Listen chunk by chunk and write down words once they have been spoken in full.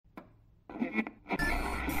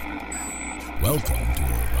Welcome to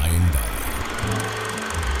Orion Valley.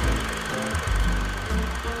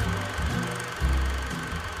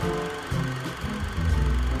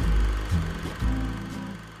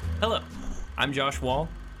 Hello, I'm Josh Wall,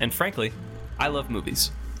 and frankly, I love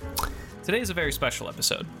movies. Today is a very special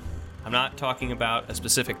episode. I'm not talking about a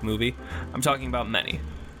specific movie, I'm talking about many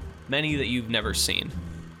that you've never seen.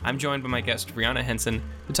 I'm joined by my guest, Brianna Henson,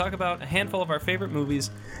 to talk about a handful of our favorite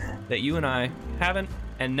movies that you and I haven't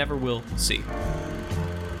and never will see.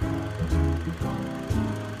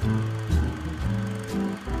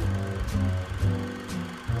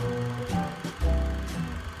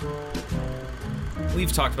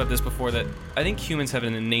 We've talked about this before, that I think humans have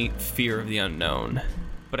an innate fear of the unknown,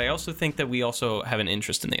 but I also think that we also have an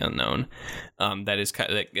interest in the unknown. That is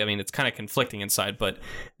kind of, I mean, it's kind of conflicting inside, but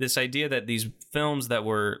this idea that these films that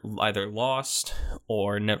were either lost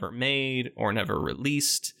or never made or never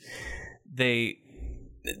released, the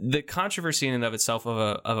controversy in and of itself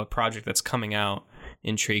of a project that's coming out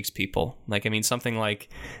intrigues people. Like, I mean, something like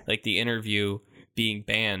The Interview being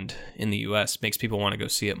banned in the US makes people want to go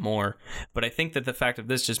see it more. But I think that the fact of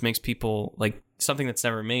this just makes people, like, something that's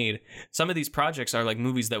never made. Some of these projects are like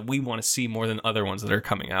movies that we want to see more than other ones that are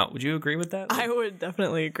coming out. Would you agree with that? I would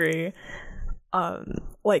definitely agree.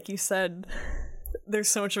 Like you said, there's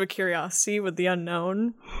so much of a curiosity with the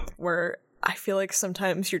unknown, where I feel like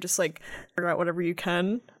sometimes you're just like figure out whatever you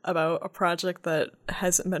can about a project that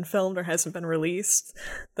hasn't been filmed or hasn't been released,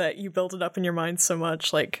 that you build it up in your mind so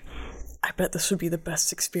much, like, I bet this would be the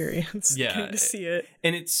best experience. Yeah, to see it.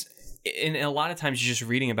 And a lot of times you're just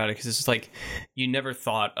reading about it because it's just like you never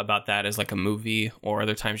thought about that as like a movie, or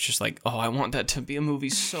other times just like, oh, I want that to be a movie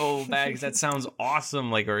so bad because that sounds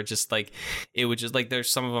awesome. Like, or just like it would just like,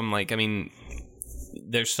 there's some of them, like, I mean,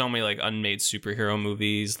 there's so many like unmade superhero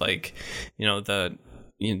movies, like, you know,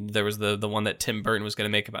 there was the one that Tim Burton was going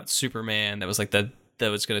to make about Superman that was like that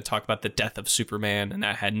was going to talk about the death of Superman, and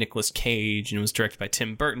that had Nicolas Cage, and it was directed by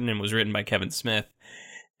Tim Burton and was written by Kevin Smith.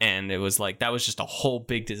 And it was like, that was just a whole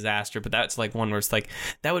big disaster. But that's like one where it's like,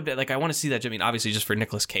 that would be like, I want to see that. I mean, obviously just for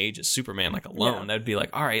Nicolas Cage as Superman, like, alone, that'd be like,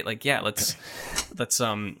 all right, like, yeah, let's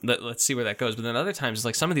see where that goes. But then other times it's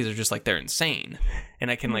like, some of these are just like, they're insane. And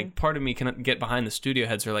I can like, part of me can get behind the studio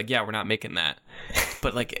heads who are like, yeah, we're not making that.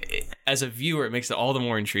 But like, as a viewer, it makes it all the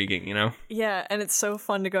more intriguing, you know? Yeah, and it's so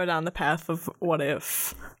fun to go down the path of what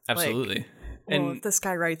if. Absolutely. Like, well, if this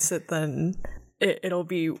guy writes it, then it'll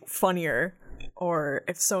be funnier. Or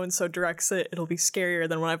if so-and-so directs it, it'll be scarier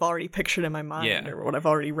than what I've already pictured in my mind or what I've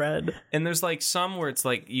already read. And there's like some where it's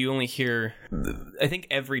like you only hear, I think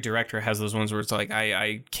every director has those ones where it's like,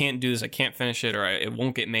 I can't do this, I can't finish it, or it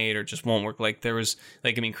won't get made, or just won't work. Like there was,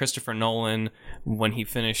 like, I mean, Christopher Nolan, when he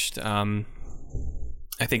finished, I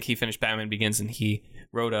think he finished Batman Begins, and he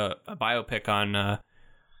wrote a biopic on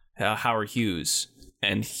Howard Hughes.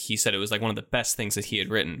 And he said it was like one of the best things that he had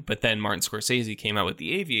written. But then Martin Scorsese came out with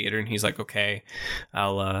The Aviator, and he's like, okay,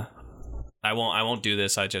 I won't do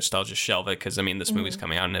this. I'll just shelve it because, I mean, this movie's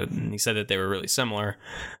coming out, and he said that they were really similar.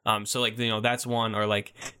 So like, you know, that's one. Or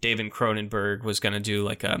like David Cronenberg was gonna do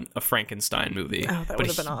like a Frankenstein movie. Oh, that would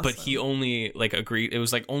have been awesome. But he only like agreed. It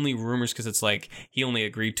was like only rumors because it's like he only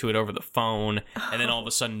agreed to it over the phone, and then all of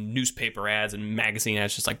a sudden newspaper ads and magazine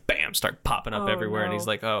ads just like bam start popping up everywhere, and he's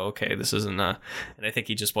like, oh, okay, this isn't. And I think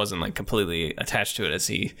he just wasn't like completely attached to it as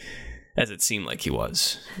it seemed like he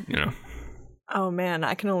was, you know. Oh man,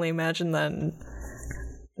 I can only imagine then,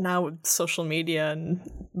 now with social media and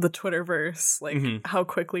the Twitterverse, like how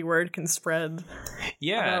quickly word can spread.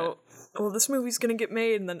 Yeah. About, well, this movie's gonna get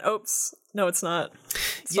made, and then oops, no, it's not.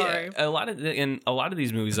 Sorry. Yeah, a lot of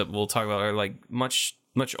these movies that we'll talk about are like much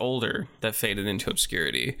older, that faded into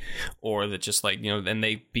obscurity, or that just like, you know, and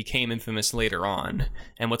they became infamous later on.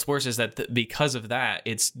 And what's worse is that because of that,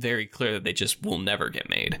 it's very clear that they just will never get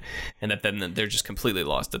made, and that then they're just completely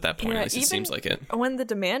lost at that point. At least it seems like it. When the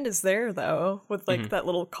demand is there, though, with like that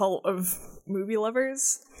little cult of movie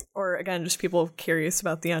lovers, or again, just people curious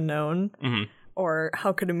about the unknown, or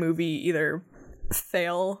how could a movie either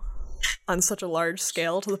fail on such a large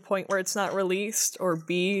scale to the point where it's not released, or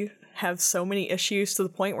B, have so many issues to the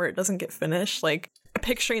point where it doesn't get finished. Like,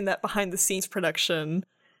 picturing that behind the scenes production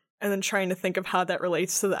and then trying to think of how that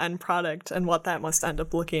relates to the end product and what that must end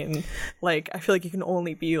up looking like. I feel like you can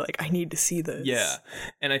only be like, I need to see this. Yeah.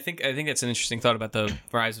 And I think that's an interesting thought about the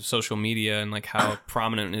rise of social media and like how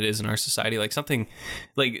prominent it is in our society. Like something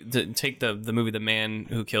like, to take the movie The Man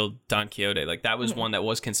Who Killed Don Quixote, like that was one that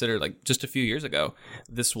was considered like just a few years ago,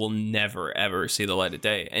 this will never ever see the light of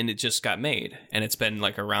day, and it just got made, and it's been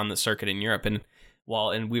like around the circuit in Europe. And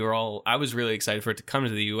I was really excited for it to come to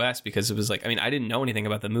the US because it was like, I mean, I didn't know anything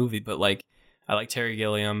about the movie, but like I like Terry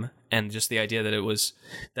Gilliam, and just the idea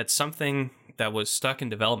that something that was stuck in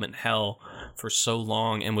development hell for so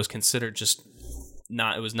long and was considered just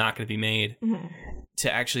not going to be made, to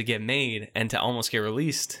actually get made and to almost get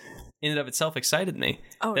released, in and of itself excited me.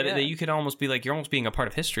 That you could almost be like, you're almost being a part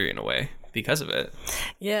of history in a way because of it.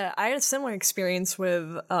 Yeah, I had a similar experience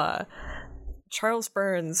with Charles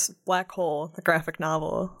Burns' Black Hole, the graphic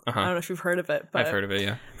novel. I don't know if you've heard of it, but I've heard of it,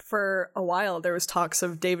 yeah. For a while, there was talks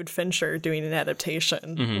of David Fincher doing an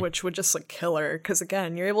adaptation, which would just kill her. Because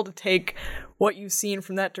again, you're able to take what you've seen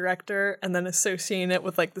from that director and then associating it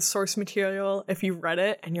with the source material. If you read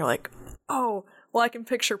it and you're like, oh, well, I can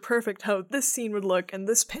picture perfect how this scene would look and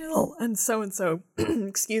this panel and so,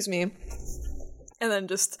 excuse me. And then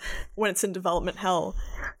just when it's in development hell,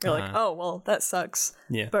 you're like, oh, well, that sucks.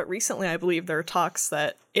 Yeah. But recently, I believe there are talks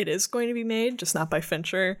that it is going to be made, just not by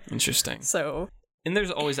Fincher. Interesting. So... And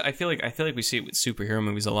there's always, I feel like we see it with superhero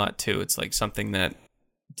movies a lot too. It's like something that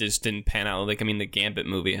just didn't pan out. Like, I mean, the Gambit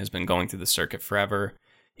movie has been going through the circuit forever.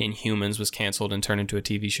 Inhumans was canceled and turned into a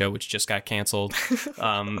TV show, which just got canceled.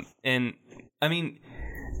 And I mean,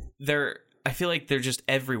 I feel like they're just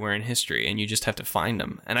everywhere in history, and you just have to find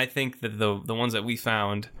them. And I think that the ones that we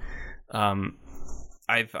found,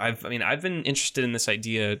 I've been interested in this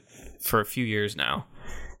idea for a few years now.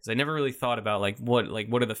 I never really thought about what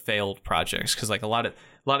are the failed projects, because a lot of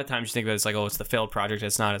times you think about it, it's like, oh, it's the failed project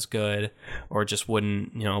that's not as good, or it just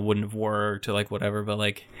wouldn't have worked, or whatever.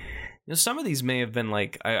 But some of these may have been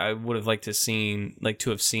I would have liked to have seen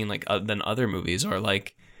than other movies, or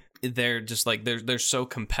they're just they're so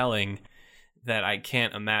compelling that I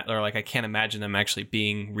can't imagine them actually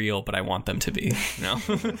being real, but I want them to be.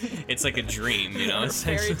 It's like a dream,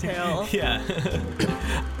 fairy tale. Yeah.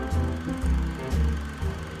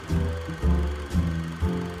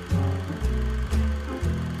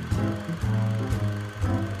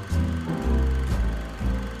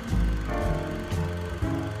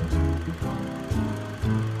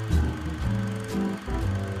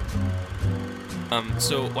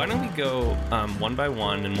 So why don't we go one by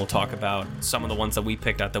one, and we'll talk about some of the ones that we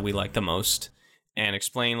picked out that we liked the most, and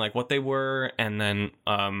explain what they were, and then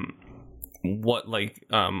what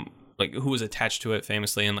who was attached to it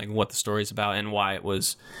famously, and what the story's about, and why it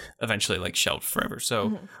was eventually shelved forever.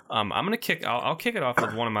 So I'll kick it off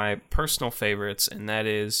with one of my personal favorites, and that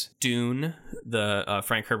is Dune. The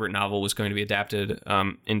Frank Herbert novel was going to be adapted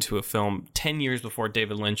into a film 10 years before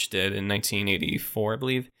David Lynch did in 1984, I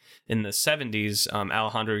believe. In the 70s,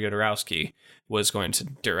 Alejandro Jodorowsky was going to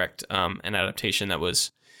direct an adaptation that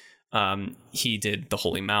was, he did The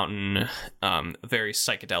Holy Mountain, very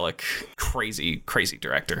psychedelic, crazy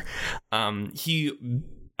director. He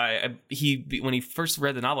when he first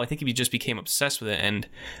read the novel, I think he just became obsessed with it, and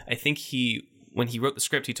I think when he wrote the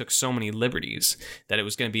script, he took so many liberties that it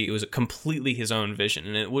was completely his own vision,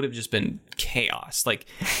 and it would have just been chaos.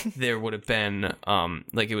 There would have been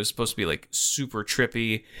it was supposed to be super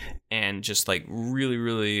trippy and just really,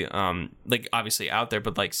 really obviously out there,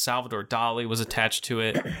 but Salvador Dali was attached to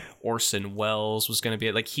it. Orson Welles was going to be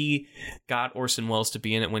it. He got Orson Welles to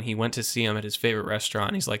be in it when he went to see him at his favorite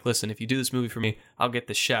restaurant. He's like, listen, if you do this movie for me, I'll get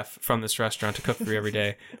the chef from this restaurant to cook for you every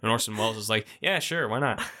day. And Orson Welles was like, yeah, sure, why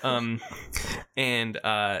not? And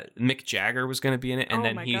Mick Jagger was going to be in it, and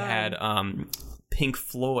then he had Pink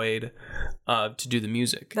Floyd to do the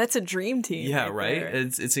music. That's a dream team. Yeah, right?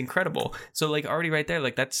 It's incredible. So already right there,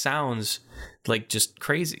 that sounds just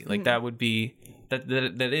crazy. That would be that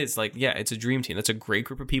is it's a dream team. That's a great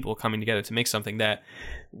group of people coming together to make something that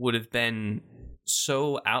would have been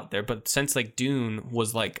so out there. But since Dune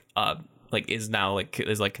was is now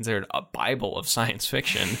is considered a Bible of science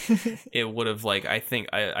fiction, it would have I think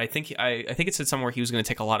it said somewhere he was going to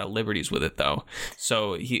take a lot of liberties with it though.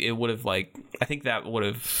 So it would have I think that would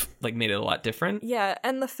have made it a lot different. Yeah,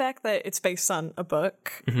 and the fact that it's based on a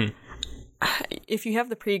book. If you have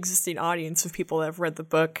the pre-existing audience of people that have read the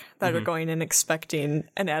book that are going in expecting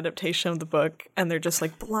an adaptation of the book, and they're just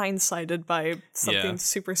blindsided by something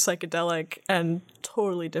super psychedelic and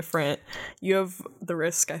totally different, you have the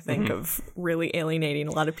risk, I think, of really alienating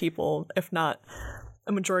a lot of people, if not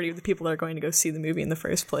a majority of the people that are going to go see the movie in the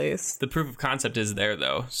first place. The proof of concept is there,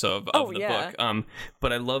 though, of the book.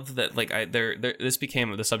 But I love that this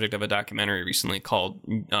became the subject of a documentary recently called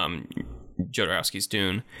Jodorowsky's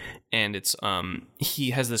Dune, and it's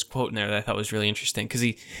he has this quote in there that I thought was really interesting, because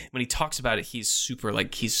when he talks about it, he's super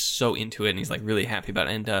like, he's so into it, and he's like really happy about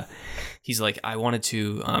it, and he's like, I wanted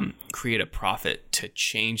to create a prophet to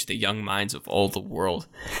change the young minds of all the world.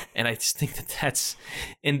 And I just think that's,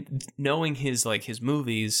 and knowing his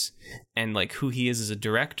movies and like who he is as a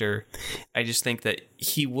director, I just think that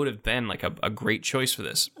he would have been like a great choice for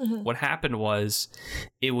this. What happened was,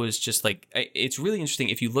 it was just like, it's really interesting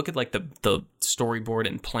if you look at like the storyboard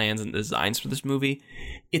and plans and designs for this movie,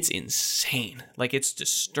 it's insane. Like, it's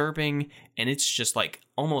disturbing, and it's just like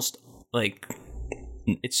almost like,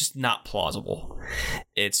 it's just not plausible.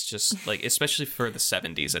 It's just like, especially for the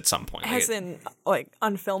 70s at some point. As in, like,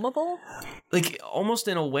 unfilmable? Like, almost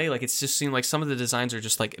in a way, like, it's just seemed like some of the designs are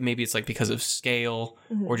just like, maybe it's like because of scale,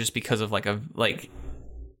 or just because of like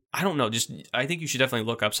I don't know, just, I think you should definitely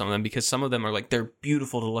look up some of them, because some of them are like, they're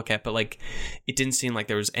beautiful to look at, but like, it didn't seem like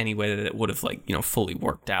there was any way that it would have like, fully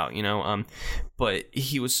worked out, but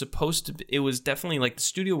he was supposed to, it was definitely like, the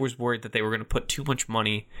studio was worried that they were going to put too much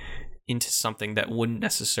money into something that wouldn't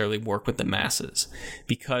necessarily work with the masses,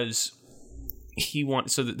 because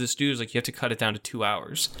so the studio's like, you have to cut it down to 2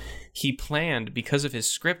 hours. He planned, because of his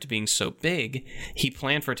script being so big, he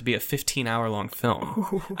planned for it to be a 15-hour long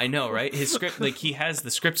film. I know, right? His script, like, he has the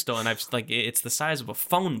script still, and I've like, it's the size of a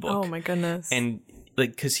phone book. Oh my goodness. And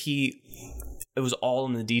like, because it was all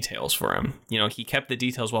in the details for him. He kept the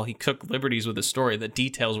details while he took liberties with the story. The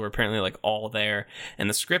details were apparently like all there, and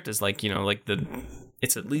the script is like, like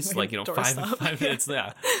it's at least like, 5 minutes.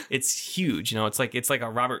 Yeah, it's huge. It's like a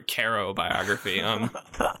Robert Caro biography.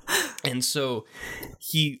 And so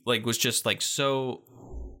he like was just like, so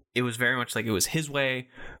it was very much like it was his way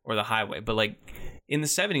or the highway. But like in the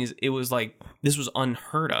 70s, it was like, this was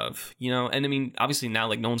unheard of, and I mean, obviously now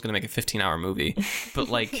like no one's gonna make a 15-hour movie, but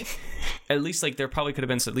like at least like there probably could have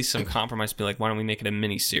been at least some compromise to be like, why don't we make it a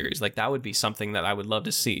mini series? Like, that would be something that I would love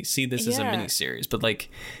to see this as a mini series. But like,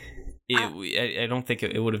 I don't think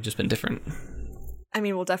it would have just been different. I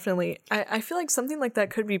mean, well, definitely. I feel like something like that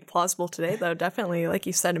could be plausible today, though. Definitely, like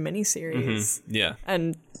you said, a miniseries. Yeah.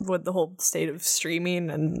 And with the whole state of streaming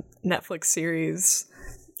and Netflix series,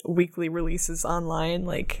 weekly releases online,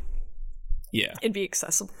 like, yeah, it'd be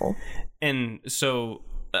accessible. And so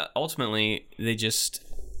ultimately,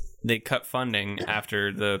 they cut funding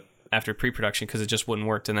after pre-production because it just wouldn't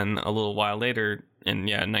work. And then a little while later, in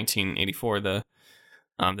 1984, the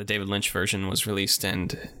David Lynch version was released,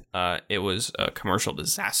 and it was a commercial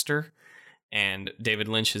disaster. And David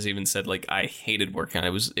Lynch has even said, like, I hated working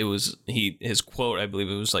on it. His quote, I believe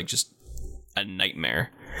it was like just a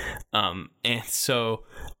nightmare. And so,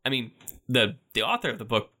 I mean, the author of the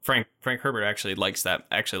book, Frank Herbert, actually likes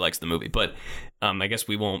the movie, but I guess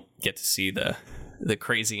we won't get to see the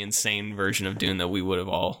crazy, insane version of Dune that we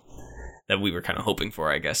were kind of hoping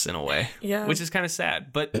for, I guess, in a way. Yeah. Which is kind of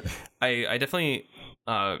sad. But I definitely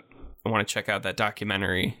I want to check out that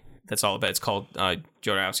documentary that's all about. It's called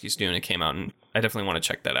Jodorowsky's Dune. It came out, and I definitely want to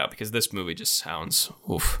check that out, because this movie just sounds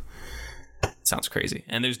crazy.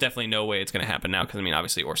 And there's definitely no way it's going to happen now, because I mean,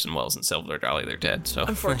 obviously Orson Welles and Salvador Dali, they're dead. So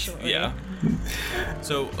unfortunately, yeah.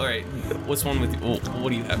 So all right, what's one with you? What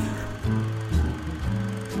do you have?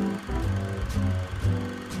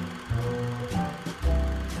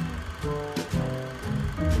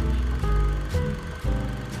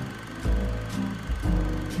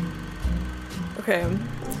 Okay,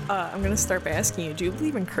 I'm gonna start by asking you: do you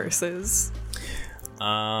believe in curses?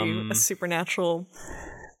 Are you a supernatural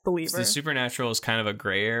believer? The supernatural is kind of a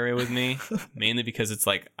gray area with me, mainly because it's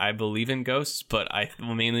like, I believe in ghosts, but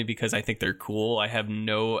mainly because I think they're cool. I have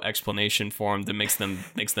no explanation for them that makes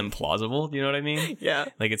them plausible. You know what I mean? Yeah.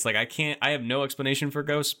 Like, it's like, I have no explanation for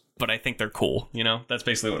ghosts, but I think they're cool. That's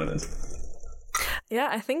basically what it is. Yeah,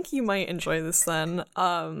 I think you might enjoy this then.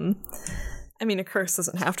 I mean, a curse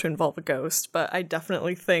doesn't have to involve a ghost, but I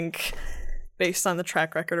definitely think, based on the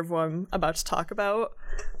track record of what I'm about to talk about,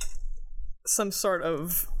 some sort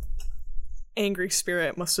of angry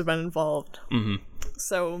spirit must have been involved. Mm-hmm.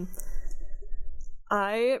 So,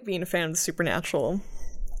 I, being a fan of the supernatural,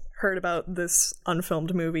 heard about this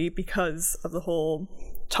unfilmed movie because of the whole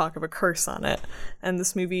talk of a curse on it. And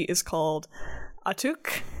this movie is called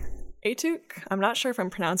Atuk. I'm not sure if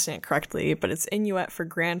I'm pronouncing it correctly, but it's Inuit for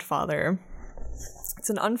grandfather. It's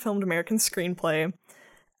an unfilmed American screenplay,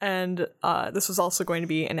 and this was also going to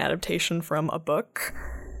be an adaptation from a book,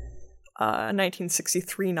 a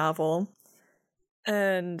 1963 novel,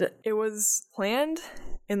 and it was planned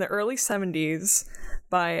in the early 70s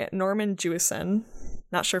by Norman Jewison,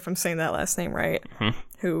 not sure if I'm saying that last name right,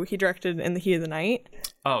 who he directed In the Heat of the Night.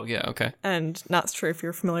 Oh, yeah, okay. And not sure if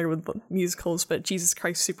you're familiar with musicals, but Jesus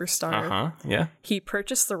Christ Superstar. Yeah. He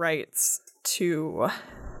purchased the rights to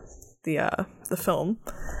the film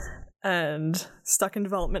and stuck in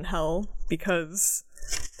development hell because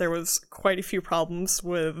there was quite a few problems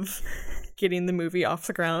with getting the movie off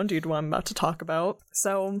the ground due to what I'm about to talk about.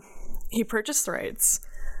 So he purchased the rights,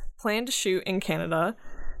 planned to shoot in Canada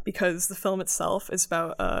because the film itself is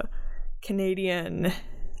about a Canadian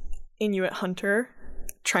Inuit hunter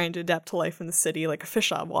trying to adapt to life in the city, like a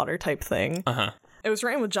fish out of water type thing. It was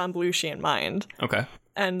written with John Belushi in mind. Okay.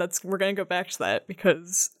 And we're going to go back to that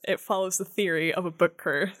because it follows the theory of a book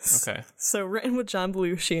curse. Okay. So written with John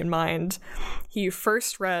Belushi in mind, he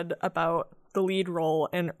first read about the lead role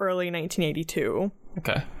in early 1982.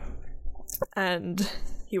 Okay. And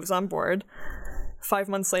he was on board. 5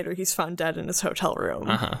 months later, he's found dead in his hotel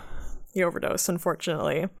room. He overdosed,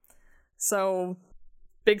 unfortunately. So,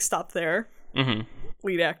 big stop there.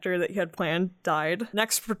 Lead actor that he had planned died.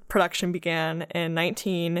 Next production began in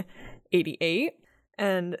 1988.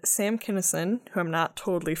 And Sam Kinison, who I'm not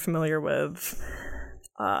totally familiar with,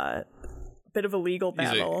 bit of a legal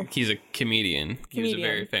battle. He's a comedian. He was a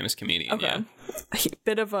very famous comedian. Okay.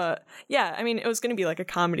 Yeah. I mean, it was going to be like a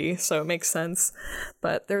comedy, so it makes sense.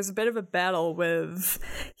 But there was a bit of a battle with,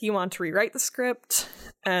 he wanted to rewrite the script,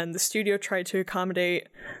 and the studio tried to accommodate,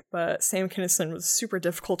 but Sam Kinison was super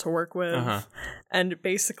difficult to work with. And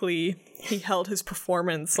basically, he held his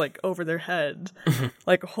performance, like, over their head.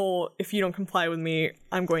 Like a whole, if you don't comply with me,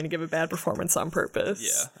 I'm going to give a bad performance on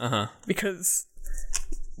purpose. Yeah. Because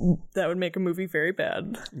that would make a movie very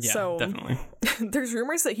bad. Yeah, so, definitely. There's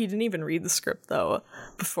rumors that he didn't even read the script, though,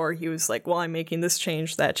 before he was like, well, I'm making this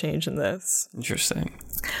change, that change, and this. Interesting.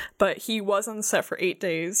 But he was on the set for 8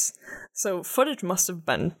 days, so footage must have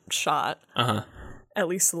been shot. At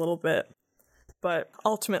least a little bit. But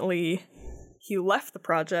ultimately, he left the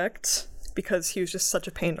project because he was just such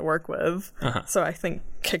a pain to work with. So I think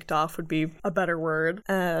kicked off would be a better word.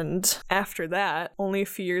 And after that, only a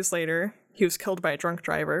few years later, he was killed by a drunk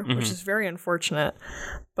driver, which is very unfortunate.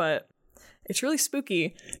 But it's really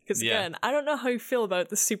spooky because, again, I don't know how you feel about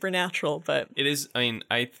the supernatural, but it is. I mean,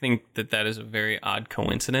 I think that is a very odd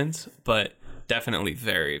coincidence, but definitely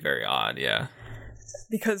very, very odd. Yeah.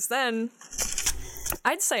 Because then,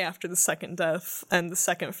 I'd say after the second death and the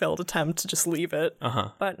second failed attempt to just leave it,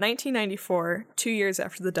 but 1994, 2 years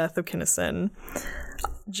after the death of Kinison,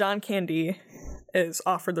 John Candy is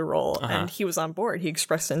offered the role, and he was on board. He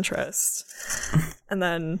expressed interest. And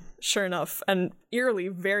then, sure enough, and eerily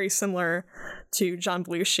very similar to John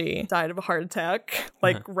Belushi, died of a heart attack,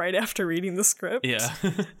 like right after reading the script. Yeah.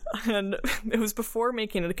 And it was before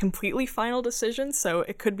making a completely final decision, so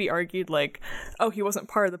it could be argued like, oh, he wasn't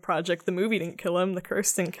part of the project, the movie didn't kill him, the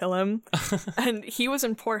curse didn't kill him. And he was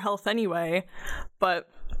in poor health anyway, but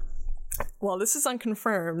while this is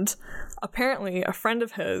unconfirmed, apparently a friend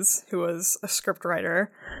of his, who was a scriptwriter,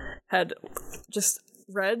 had just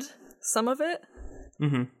read some of it.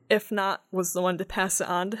 If not, was the one to pass it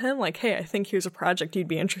on to him, like, hey, I think here's a project you'd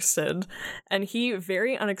be interested. And he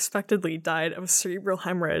very unexpectedly died of a cerebral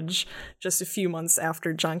hemorrhage just a few months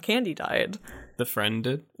after John Candy died. The friend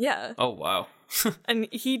did? Yeah. Oh, wow. And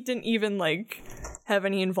he didn't even, like, have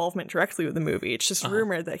any involvement directly with the movie. It's just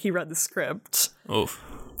rumored that he read the script. Oof.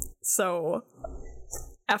 So,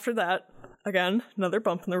 after that, again, another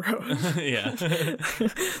bump in the road. Yeah.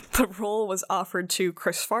 The role was offered to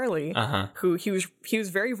Chris Farley, who he was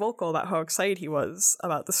very vocal about how excited he was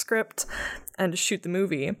about the script and to shoot the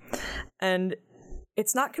movie. And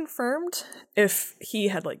it's not confirmed if he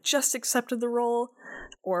had like just accepted the role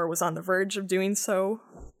or was on the verge of doing so,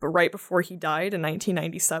 but right before he died in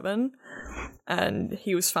 1997, and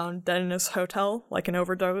he was found dead in his hotel, like an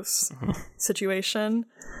overdose situation.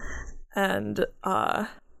 And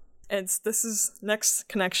this is next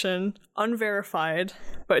connection, unverified,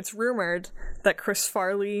 but it's rumored that Chris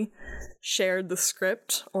Farley shared the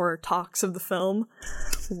script or talks of the film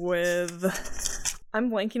with, I'm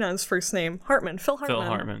blanking on his first name, Hartman, Phil Hartman. Phil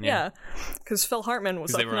Hartman, yeah. Because Phil Hartman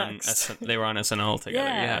was up next. They were on SNL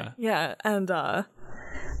together, Yeah, and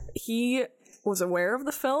he was aware of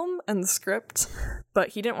the film and the script, but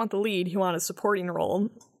he didn't want the lead, he wanted a supporting role.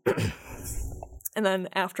 And then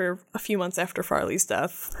after a few months after Farley's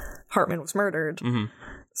death, Hartman was murdered.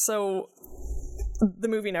 So the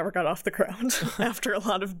movie never got off the ground after a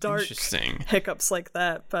lot of dark hiccups like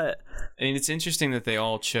that. But I mean, it's interesting that they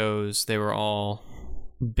were all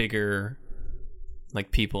bigger,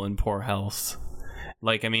 like, people in poor health.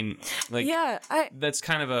 Like, I mean, like, that's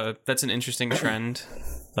kind of that's an interesting trend.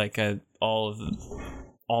 Like, all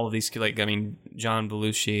all of these, like, I mean, John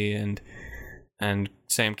Belushi and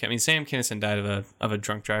Sam Kinison died of a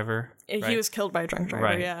drunk driver. He right? was killed by a drunk driver,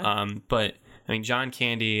 right. yeah. But I mean, John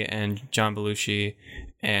Candy and John Belushi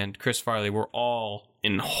and Chris Farley were all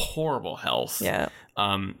in horrible health. Yeah.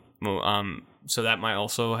 So that might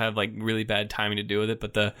also have like really bad timing to do with it.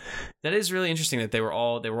 But that is really interesting that they were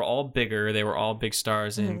all bigger. They were all big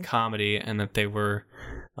stars in comedy, and that they were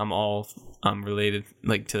all related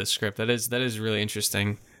like to the script. That is really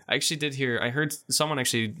interesting. I heard someone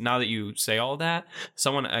actually, now that you say all that,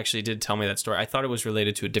 someone actually did tell me that story. I thought it was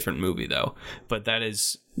related to a different movie though, but that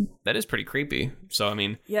is pretty creepy. So, I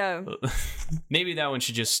mean, yeah, maybe that one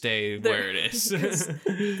should just stay where it is.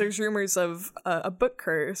 There's rumors of a book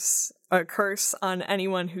curse, a curse on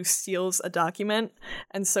anyone who steals a document.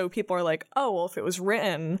 And so people are like, oh, well, if it was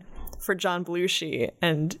written for John Belushi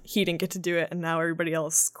and he didn't get to do it and now everybody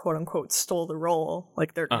else quote unquote stole the role,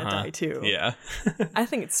 like they're gonna die too. Yeah. I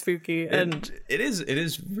think it's spooky. And it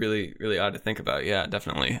is really, really odd to think about. Yeah,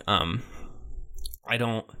 definitely. I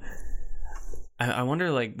wonder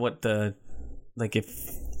like what the, like if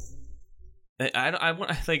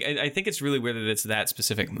I think it's really weird that it's that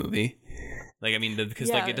specific movie. Like, I mean, because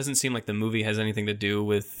like it doesn't seem like the movie has anything to do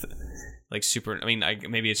with like super. I mean,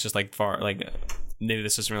 maybe it's just like maybe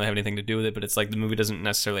this doesn't really have anything to do with it, but it's like the movie doesn't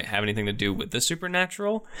necessarily have anything to do with the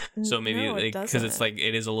supernatural. So maybe because it's like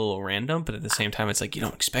it is a little random, but at the same time, it's like you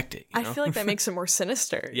don't expect it. You know? I feel like that makes it more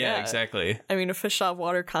sinister. Yeah, exactly. I mean, a fish out of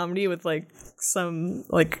water comedy with like some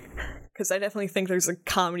like, because I definitely think there's a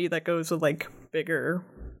comedy that goes with like bigger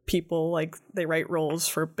people, like they write roles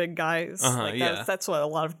for big guys. That's what a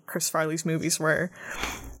lot of Chris Farley's movies were.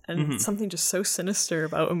 And something just so sinister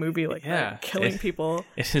about a movie like that, killing people.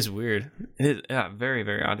 It is weird. It is very,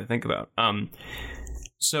 very odd to think about.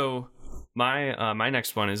 So my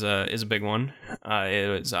next one is a big one.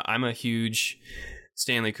 I'm a huge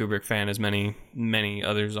Stanley Kubrick fan, as many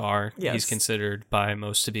others are. Yes. He's considered by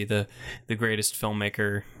most to be the greatest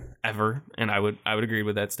filmmaker ever, and I would agree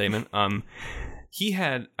with that statement.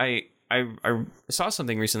 I saw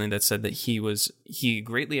something recently that said that he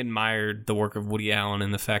greatly admired the work of Woody Allen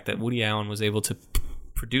and the fact that Woody Allen was able to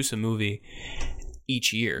produce a movie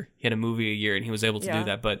each year. He had a movie a year and he was able to do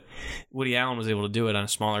that, but Woody Allen was able to do it on a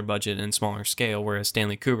smaller budget and smaller scale, whereas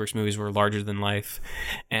Stanley Kubrick's movies were larger than life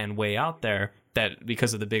and way out there, that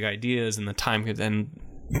because of the big ideas and the time, and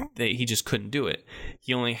he just couldn't do it.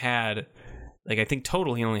 He only had, like, I think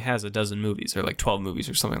total he only has a dozen movies or like 12 movies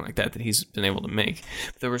or something like that he's been able to make.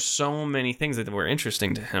 But there were so many things that were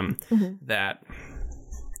interesting to him that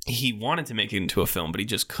he wanted to make it into a film, but he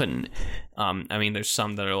just couldn't. I mean, there's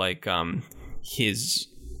some that are like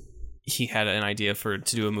he had an idea to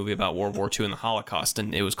do a movie about World War II and the Holocaust,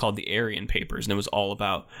 and it was called The Aryan Papers, and it was all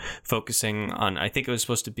about focusing on, I think it was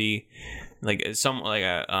supposed to be like some like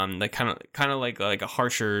a like kind of like a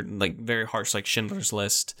harsher, like very harsh, like Schindler's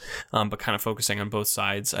List, but kind of focusing on both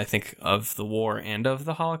sides, I think, of the war and of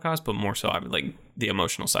the Holocaust, but more so I would like the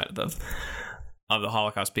emotional side of the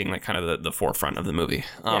Holocaust being like kind of the forefront of the movie.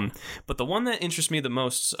 But the one that interests me the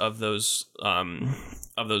most of those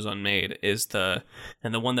unmade is the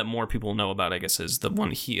one that more people know about, I guess, is the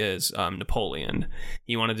one Napoleon.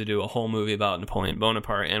 He wanted to do a whole movie about Napoleon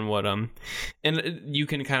Bonaparte, and and you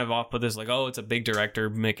can kind of off put this like, oh, it's a big director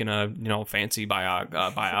making a fancy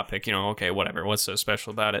biopic, okay, whatever. What's so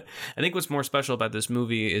special about it? I think what's more special about this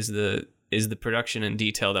movie is the production and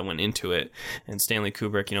detail that went into it. And Stanley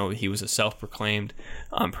Kubrick, he was a self-proclaimed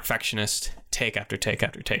perfectionist, take after take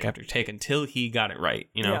after take after take until he got it right,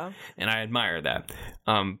 and I admire that.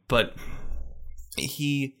 But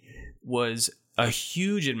he was a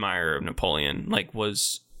huge admirer of Napoleon,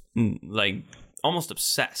 was almost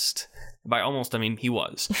obsessed. By almost, I mean he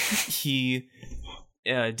was. He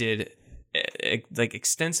did like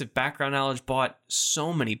extensive background knowledge, bought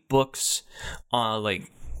so many books,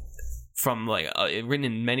 from written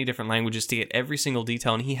in many different languages to get every single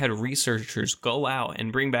detail, and he had researchers go out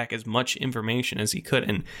and bring back as much information as he could.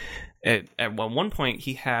 And at one point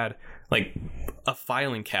he had like a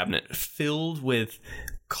filing cabinet filled with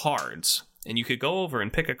cards, and you could go over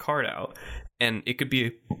and pick a card out, and it could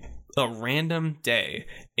be a random day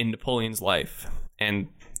in Napoleon's life, and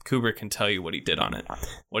Kubrick can tell you what he did on it,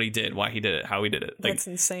 what he did, why he did it, how he did it. That's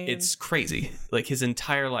insane. It's crazy. Like his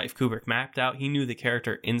entire life, Kubrick mapped out. He knew the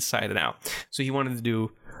character inside and out. So he wanted to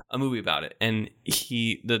do a movie about it. And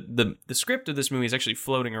the script of this movie is actually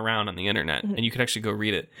floating around on the internet, and you could actually go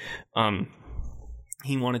read it.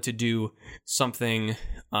 He wanted to do something,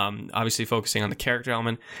 obviously focusing on the character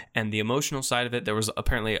element and the emotional side of it. There was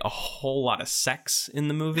apparently a whole lot of sex in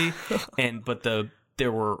the movie, but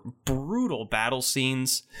there were brutal battle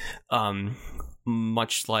scenes,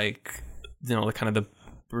 much like, you know, the kind of the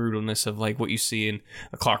brutalness of like what you see in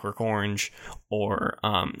A Clockwork Orange or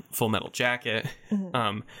Full Metal Jacket.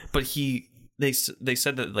 But they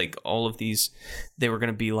said that like all of these, they were going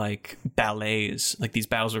to be like ballets, like these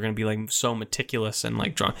battles were going to be like so meticulous and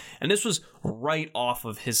like drawn. And this was right off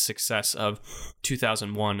of his success of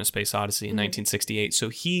 2001 A Space Odyssey in 1968.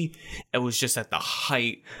 So it was just at the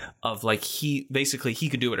height of like, he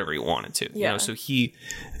could do whatever he wanted to, you know? So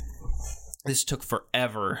this took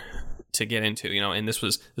forever to get into, you know, and this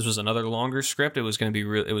was another longer script. It was going to be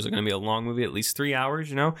it was going to be a long movie, at least 3 hours,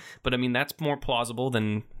 you know, but I mean, that's more plausible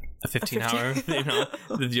than a 15-hour, you know,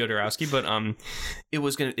 the Jodorowsky, but it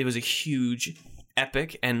was a huge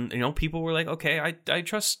epic, and you know, people were like, okay, I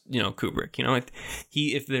trust, you know, Kubrick, you know,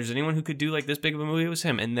 if there's anyone who could do like this big of a movie, it was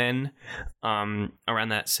him. And then around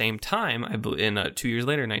that same time, I believe in 2 years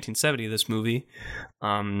later, 1970, this movie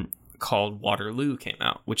called Waterloo came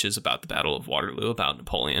out, which is about the Battle of Waterloo, about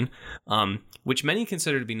Napoleon, which many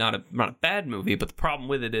consider to be not a bad movie, but the problem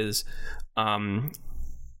with it is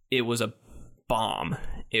it was a bomb.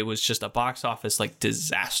 It was just a box office like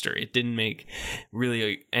disaster. It didn't make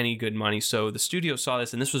really any good money. So the studio saw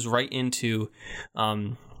this, and this was right into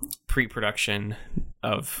pre-production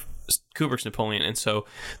of Kubrick's Napoleon, and so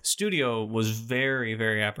the studio was very,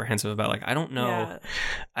 very apprehensive about like, I don't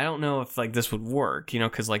know if like this would work, you know,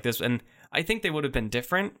 because like this, and I think they would have been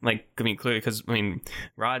different. Like, I mean, clearly, because I mean,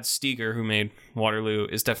 Rod Steiger, who made Waterloo,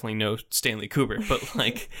 is definitely no Stanley Kubrick, but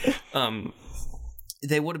like,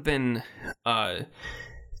 they would have been.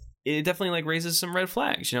 It definitely like raises some red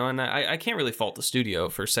flags, you know, and I can't really fault the studio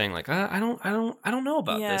for saying like, I don't know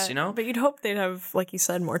about this, you know. But you'd hope they'd have, like you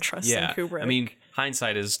said, more trust in Kubrick. I mean,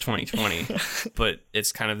 hindsight is 2020, but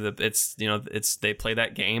it's kind of they play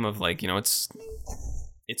that game of like, you know, it's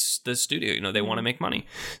the studio, you know, they want to make money.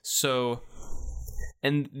 So,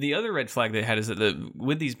 and the other red flag they had is that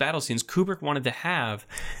with these battle scenes, Kubrick wanted to have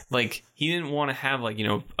like, he didn't want to have like, you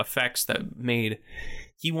know, effects that made.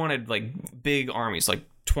 He wanted like big armies, like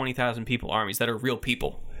 20,000 people armies that are real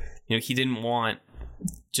people. You know, he didn't want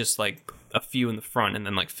just like a few in the front and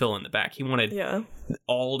then like fill in the back. He wanted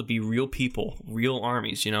all to be real people, real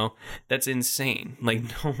armies, you know. That's insane. Like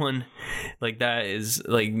no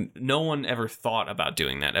one ever thought about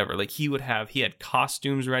doing that ever. Like he had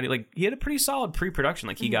costumes ready. Like he had a pretty solid pre-production.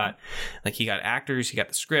 Like he got actors, he got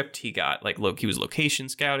the script, he got like he was location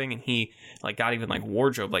scouting, and he like got even like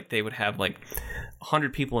wardrobe. Like they would have like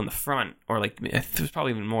 100 people in the front, or like there's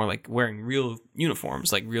probably even more, like wearing real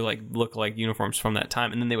uniforms, like real like look like uniforms from that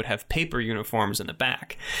time, and then they would have paper uniforms in the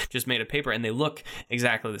back, just made of paper, and they look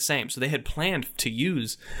exactly the same. So they had planned to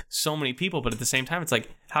use so many people, but at the same time, it's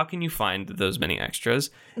like, how can you find those many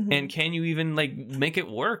extras, and can you even like make it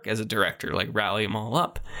work as a director, like rally them all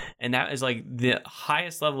up? And that is like the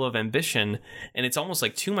highest level of ambition, and it's almost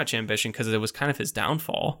like too much ambition because it was kind of his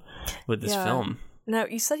downfall with this film. Now,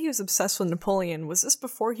 you said he was obsessed with Napoleon. Was this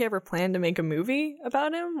before he ever planned to make a movie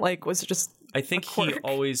about him? Like, was it just I think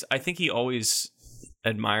he always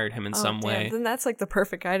admired him in some way. Then that's like the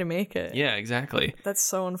perfect guy to make it. Yeah, exactly. That's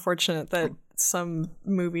so unfortunate that some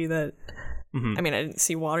movie that I mean, I didn't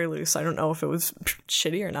see Waterloo, so I don't know if it was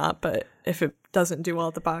shitty or not, but if it doesn't do well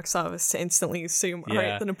at the box office, to instantly assume, all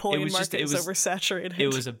right, the Napoleon market is oversaturated.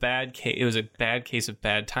 It was a bad case. It was a bad case of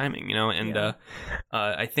bad timing, you know. And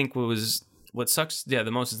I think what sucks the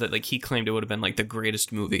most is that like he claimed it would have been like the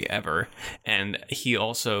greatest movie ever, and he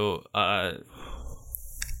also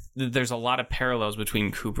there's a lot of parallels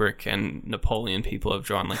between Kubrick and Napoleon. People have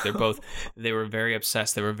drawn like they were very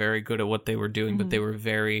obsessed, they were very good at what they were doing, but they were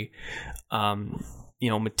very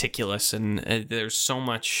meticulous, and there's so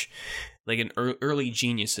much like in early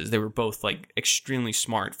geniuses. They were both like extremely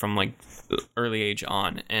smart from like early age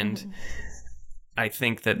on, and I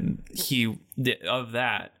think that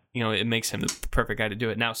it makes him the perfect guy to do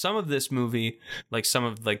it. Now, some of this movie, like some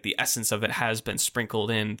of like the essence of it, has been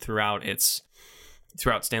sprinkled in throughout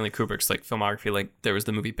Stanley Kubrick's like filmography. Like there was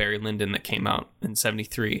the movie Barry Lyndon that came out in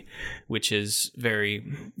 1973, which is very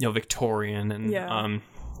Victorian, and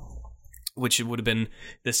which would have been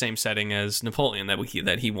the same setting as Napoleon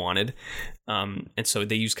that he wanted, and so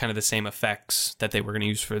they used kind of the same effects that they were going to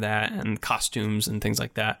use for that, and costumes and things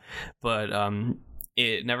like that, but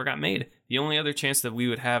it never got made. The only other chance that we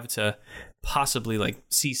would have to possibly like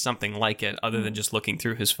see something like it, other than just looking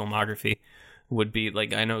through his filmography, would be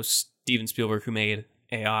like, I know Steven Spielberg, who made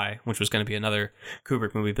AI, which was going to be another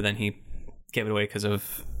Kubrick movie, but then he gave it away because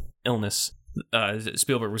of illness.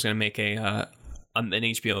 Spielberg was going to make an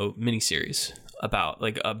HBO miniseries about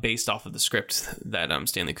based off of the script that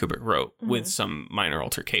Stanley Kubrick wrote, with some minor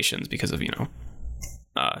altercations because of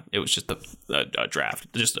It was just a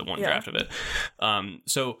draft, just a one draft of it.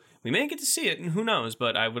 So we may get to see it, and who knows?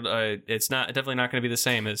 But I would. It's definitely not going to be the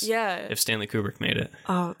same as if Stanley Kubrick made it.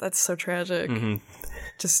 Oh, that's so tragic.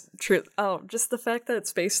 Just true. Oh, just the fact that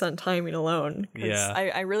it's based on timing alone. Yeah.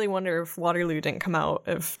 I really wonder if Waterloo didn't come out,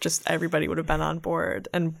 if just everybody would have been on board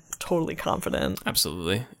and totally confident.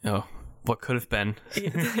 Absolutely. Oh, what could have been?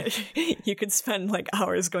 You could spend like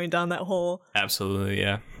hours going down that hole. Absolutely.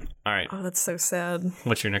 Yeah. All right. Oh, that's so sad.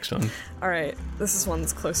 What's your next one? All right. This is one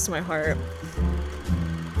that's close to my heart.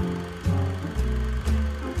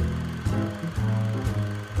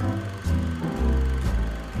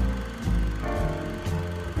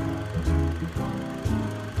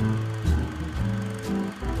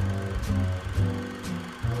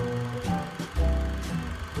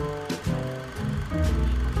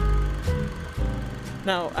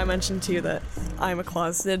 Now, I mentioned to you that I'm a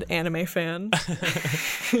closeted anime fan.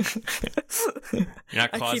 You're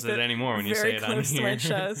not closeted anymore when you say it on here. Very close to my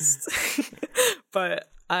chest.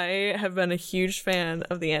 But I have been a huge fan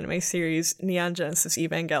of the anime series Neon Genesis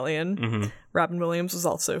Evangelion. Robin Williams was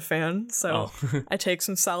also a fan, so I take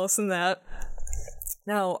some solace in that.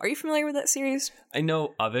 Now, are you familiar with that series? I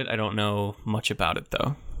know of it. I don't know much about it,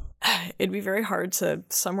 though. It'd be very hard to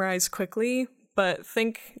summarize quickly, but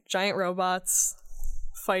think giant robots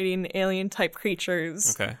fighting alien-type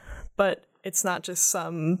creatures. Okay. But it's not just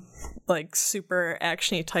some, like, super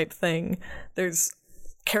action-y type thing. There's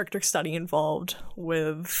character study involved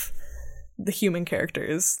with the human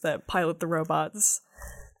characters that pilot the robots,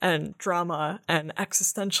 and drama and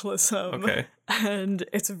existentialism. Okay. And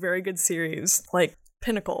it's a very good series. Like,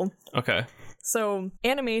 pinnacle. Okay. So,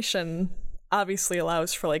 animation obviously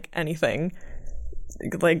allows for, like, anything.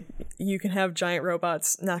 Like, you can have giant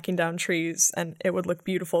robots knocking down trees and it would look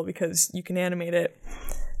beautiful because you can animate it,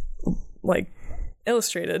 like,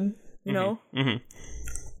 illustrated, you know?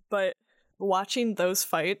 But watching those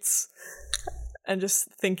fights and just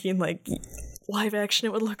thinking, like, live action,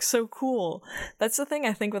 it would look so cool. That's the thing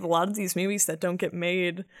I think with a lot of these movies that don't get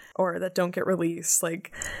made or that don't get released.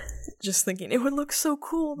 Like, just thinking it would look so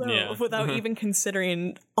cool though, without even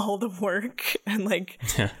considering all the work and like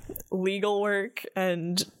legal work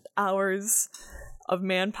and hours of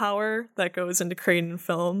manpower that goes into creating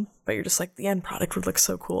film. But you're just like, the end product would look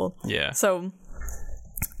so cool. Yeah. So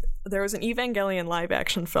there was an Evangelion live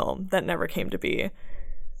action film that never came to be.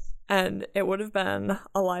 And it would have been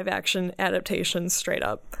a live-action adaptation, straight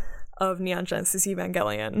up, of Neon Genesis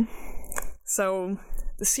Evangelion. So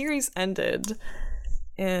the series ended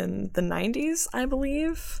in the 90s, I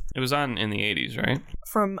believe. It was on in the 80s, right?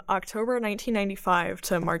 From October 1995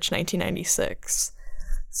 to March 1996.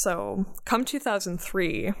 So come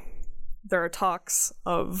 2003, there are talks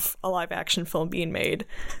of a live-action film being made,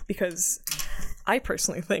 because I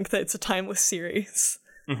personally think that it's a timeless series.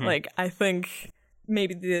 Like, I think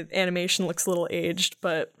maybe the animation looks a little aged,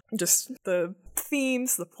 but just the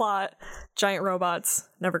themes, the plot, giant robots,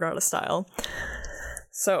 never go out of style.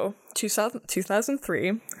 So,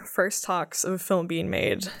 2003, first talks of a film being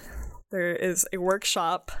made. There is a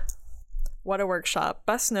workshop, Weta Workshop,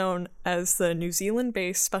 best known as the New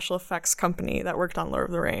Zealand-based special effects company that worked on Lord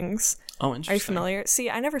of the Rings. Oh, interesting. Are you familiar?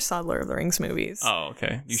 See, I never saw Lord of the Rings movies. Oh,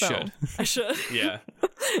 okay. You should. I should. Yeah.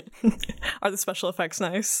 Are the special effects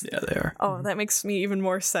nice? Yeah, they are. Oh, that makes me even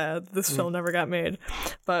more sad this film never got made.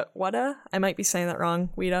 But Weta, I might be saying that wrong,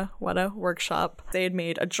 Weta Workshop, they had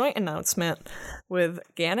made a joint announcement with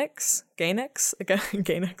Gainax.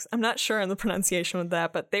 I'm not sure on the pronunciation of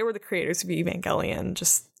that, but they were the creators of Evangelion,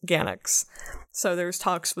 just Gainax. So there was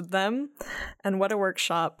talks with them and Weta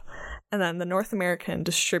Workshop, and then the North American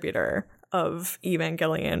distributor of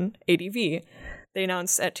Evangelion, ADV. They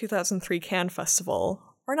announced at 2003 Cannes Festival,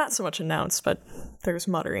 or not so much announced, but there's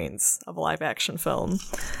mutterings of a live-action film.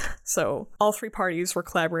 So all three parties were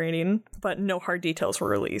collaborating, but no hard details were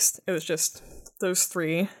released. It was just those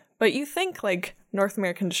three. But you think, like, North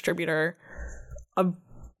American distributor,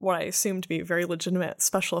 what I assume to be very legitimate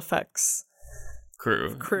special effects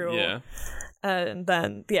crew. Yeah. And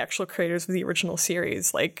then the actual creators of the original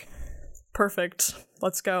series, like, perfect,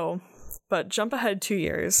 let's go. But jump ahead 2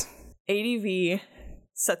 years. ADV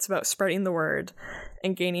sets about spreading the word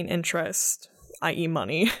and gaining interest, i.e.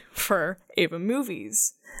 money, for Ava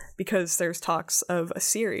Movies, because there's talks of a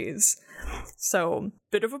series. So,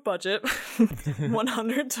 bit of a budget,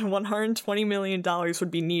 $100 to $120 million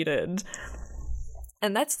would be needed.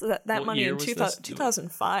 And that's that money in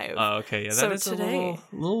 2005. Oh, okay. Yeah, that is today,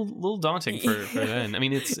 a little daunting for then. I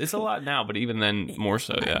mean, it's a lot now, but even then, more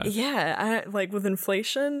so, yeah. Yeah, like with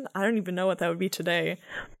inflation, I don't even know what that would be today.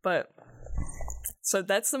 But, so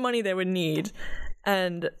that's the money they would need.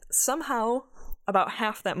 And somehow, about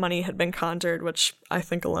half that money had been conjured, which I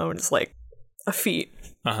think alone is like a feat.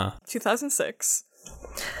 2006,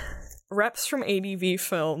 reps from ADV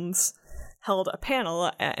Films held a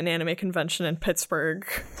panel at an anime convention in Pittsburgh.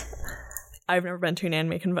 I've never been to an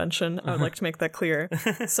anime convention. I would like to make that clear.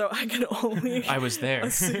 So I can only... I was there.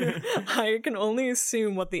 I can only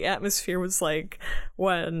assume what the atmosphere was like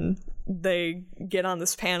when they get on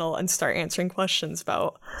this panel and start answering questions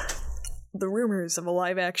about the rumors of a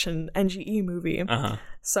live-action NGE movie.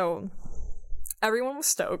 So everyone was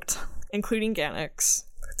stoked, including Gainax,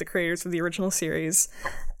 the creators of the original series,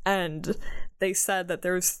 and they said that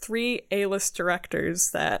there was 3 A-list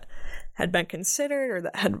directors that had been considered or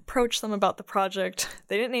that had approached them about the project.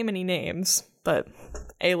 They didn't name any names, but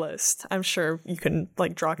A-list. I'm sure you can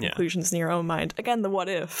like draw conclusions in your own mind. Again, the what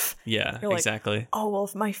if. Yeah, You're like, exactly. oh, well,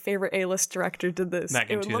 if my favorite A-list director did this,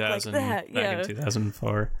 Back it in would 2000, look like that. back in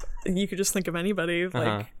 2004. You could just think of anybody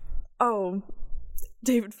like, oh,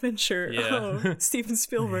 David Fincher. Oh, Steven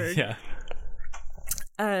Spielberg. Yeah.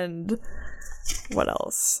 And what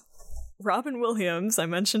else? Robin Williams, I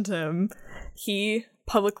mentioned him. He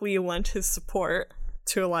publicly lent his support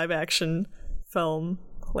to a live action film.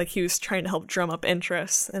 Like he was trying to help drum up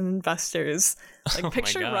interest and investors. Like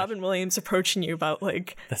picture Robin Williams approaching you about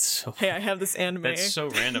like, that's so hey, I have this anime. That's so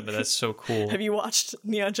random, but that's so cool. Have you watched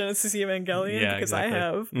Neon Genesis Evangelion? Yeah, because exactly. I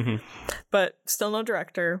have. But still no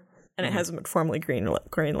director, and it hasn't been formally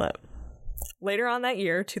greenlit. Later on that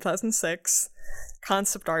year, 2006,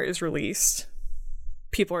 concept art is released.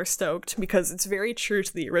 People are stoked because it's very true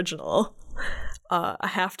to the original. A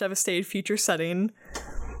half-devastated future setting,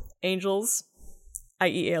 angels,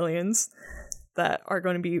 i.e. aliens, that are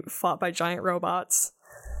going to be fought by giant robots.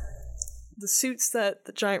 The suits that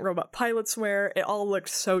the giant robot pilots wear, it all looked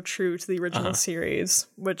so true to the original series,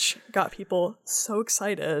 which got people so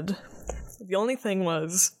excited. The only thing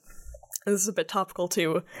was, and this is a bit topical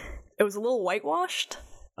too, it was a little whitewashed.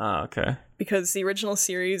 Okay. Because the original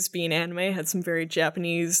series, being anime, had some very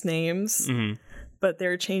Japanese names, but they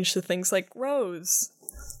were changed to things like Rose.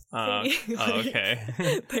 Okay.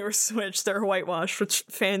 They were switched. They were whitewashed, which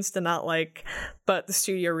fans did not like, but the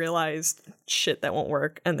studio realized, shit, that won't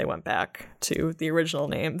work, and they went back to the original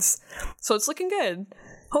names. So it's looking good.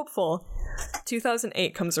 Hopeful.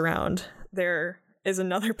 2008 comes around. There is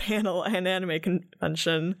another panel at an anime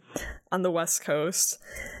convention on the West Coast,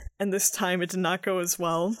 and this time it did not go as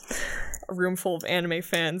well. A room full of anime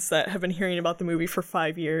fans that have been hearing about the movie for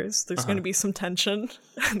 5 years. There's going to be some tension.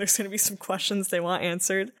 There's going to be some questions they want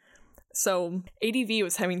answered. So ADV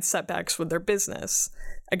was having setbacks with their business.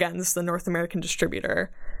 Again, this is the North American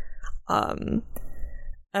distributor. And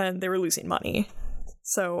they were losing money.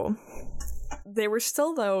 So they were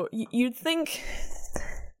still, though, you'd think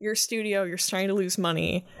your studio, you're starting to lose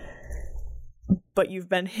money, but you've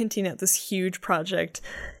been hinting at this huge project.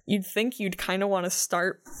 You'd think you'd kind of want to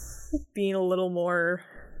start being a little more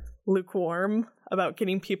lukewarm about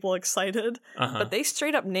getting people excited, but they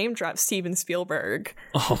straight up name dropped Steven Spielberg.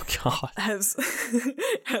 Oh god, as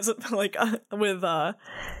like with the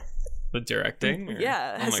directing. Or?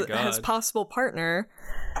 Yeah, has possible partner,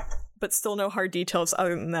 but still no hard details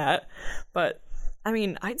other than that. But I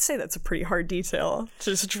mean, I'd say that's a pretty hard detail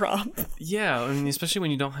to just drop. Yeah, I mean, especially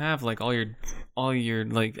when you don't have like all your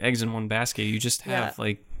like eggs in one basket. You just have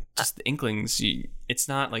like just inklings. It's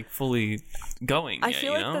not like fully going. I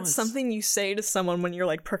feel like that's something you say to someone when you're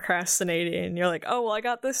like procrastinating and you're like, oh well, I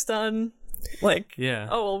got this done. Like, oh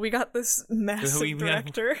well, we got this massive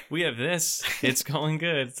director. We have this. It's going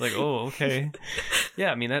good. It's like, oh, okay.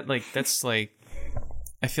 Yeah, I mean that's like,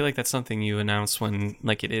 I feel like that's something you announce when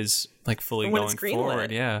like it is like fully going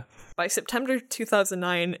forward. Yeah. By September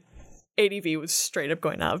 2009, ADV was straight up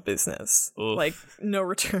going out of business. Oof. Like, no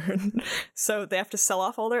return. So they have to sell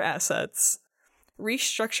off all their assets,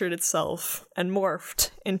 restructured itself, and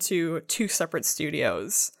morphed into 2 separate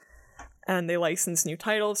studios. And they licensed new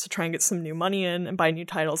titles to try and get some new money in. And by new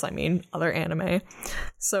titles, I mean other anime.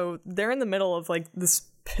 So they're in the middle of like this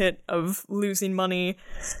pit of losing money.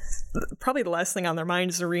 Probably the last thing on their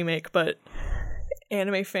mind is a remake, but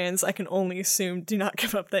anime fans, I can only assume, do not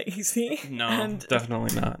give up that easy. No, and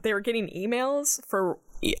definitely not. They were getting emails for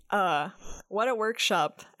What a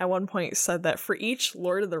Workshop at one point said that for each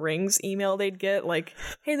Lord of the Rings email they'd get, like,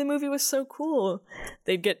 hey, the movie was so cool,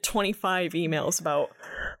 they'd get 25 emails about,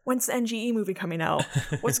 when's the NGE movie coming out?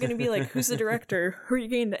 What's going to be like? Who's the director? Who are you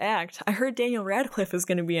getting to act? I heard Daniel Radcliffe is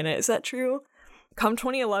going to be in it. Is that true? come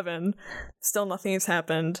 2011, still nothing has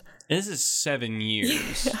happened. This is 7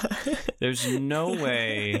 years. There's no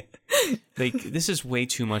way. Like, this is way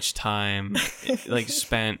too much time, like,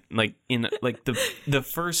 spent, like, in, like, the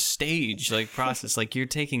first stage, like, process. Like, you're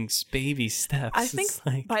taking baby steps. I think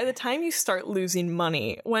like... by the time you start losing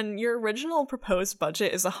money, when your original proposed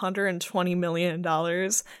budget is $120 million,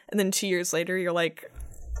 and then 2 years later, you're like,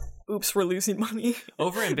 oops, we're losing money.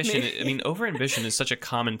 Overambition. I mean, overambition is such a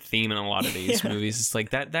common theme in a lot of these movies. It's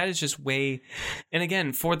like that is just way. And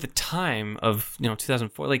again, for the time of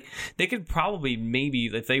 2004, like they could probably maybe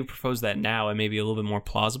if they proposed that now, it may be a little bit more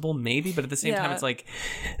plausible, maybe. But at the same time, it's like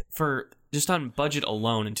for just on budget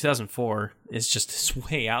alone in 2004 is just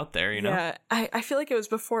way out there, Yeah, I feel like it was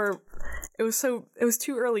before. It was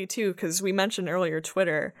too early too, because we mentioned earlier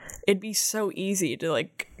Twitter. It'd be so easy to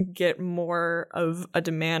like get more of a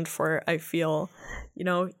demand for it. I feel,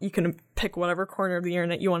 you can pick whatever corner of the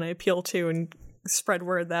internet you want to appeal to and spread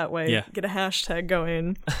word that way. Yeah. Get a hashtag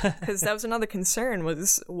going, because that was another concern: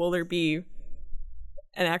 was will there be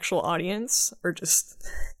an actual audience, or just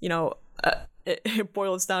it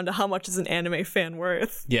boils down to how much is an anime fan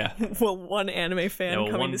worth? Yeah. Will one anime fan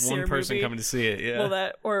coming to see one person movie, coming to see it?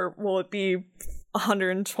 Yeah. Will it be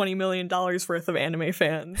 $120 million worth of anime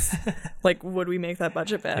fans? Like, would we make that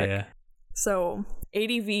budget back? Yeah. So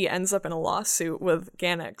ADV ends up in a lawsuit with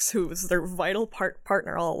Gainax, who was their vital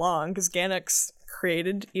partner all along, because Gainax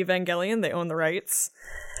created Evangelion. They own the rights.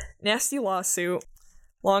 Nasty lawsuit.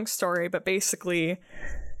 Long story, but basically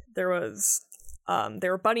there was they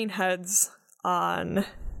were butting heads on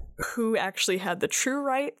who actually had the true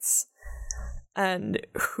rights and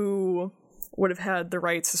who would have had the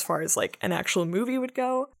rights as far as like an actual movie would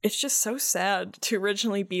go. It's just so sad to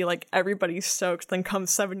originally be like everybody's stoked, then come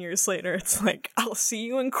 7 years later it's like, I'll see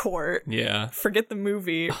you in court. Yeah. Forget the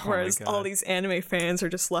movie. Whereas all these anime fans are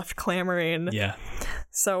just left clamoring. Yeah.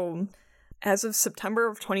 So as of September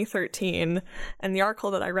of 2013, and the article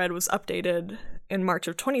that I read was updated in March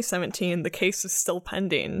of 2017, the case is still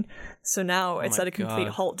pending. So now it's at a complete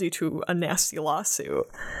halt due to a nasty lawsuit.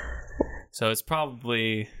 So it's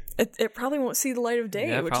probably... It probably won't see the light of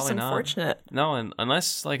day, which is unfortunate. No, and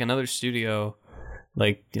unless like another studio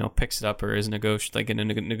picks it up or is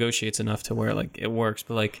negotiates enough to where like it works,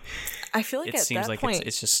 but like I feel like it at seems that like point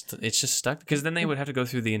it's just stuck, because then they would have to go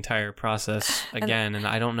through the entire process again, and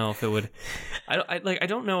I don't know if it would. I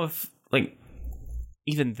don't know if like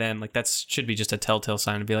even then like that should be just a telltale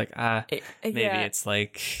sign to be like maybe it's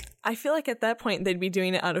like. I feel like at that point they'd be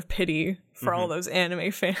doing it out of pity for all those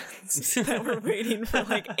anime fans that were waiting for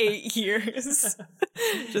like 8 years.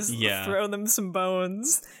 Just throw them some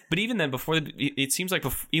bones. But even then, it seems like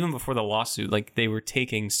even before the lawsuit, like they were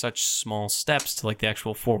taking such small steps to like the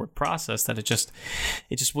actual forward process that it just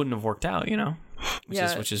wouldn't have worked out,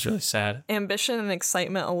 which is really sad. Ambition and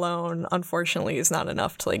excitement alone, unfortunately, is not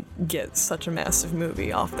enough to like get such a massive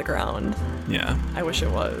movie off the ground. Yeah, I wish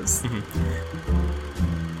it was. Mm-hmm.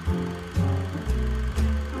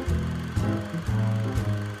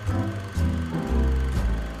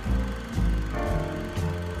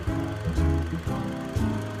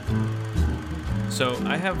 So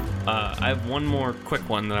I have one more quick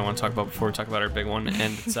one that I want to talk about before we talk about our big one,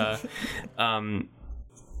 and it's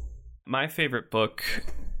my favorite book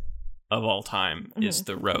of all time is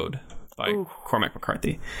The Road by Cormac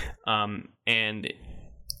McCarthy, and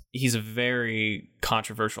he's a very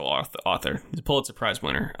controversial author. He's a Pulitzer Prize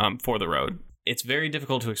winner for The Road. It's very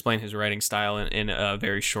difficult to explain his writing style in a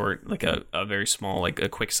very short, like a very small, like a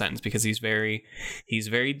quick sentence, because he's very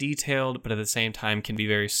detailed, but at the same time can be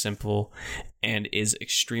very simple and is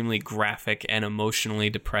extremely graphic and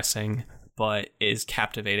emotionally depressing, but is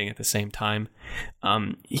captivating at the same time.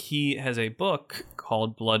 He has a book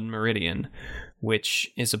called Blood Meridian,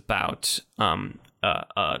 which is about, I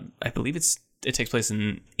believe it takes place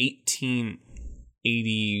in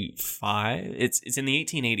 1885. It's in the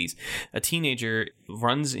 1880s. A teenager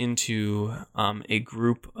runs into a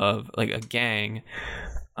group of like a gang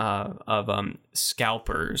of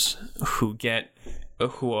scalpers who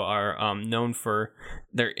are known for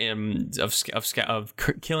their of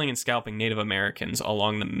killing and scalping Native Americans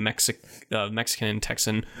along the Mexican and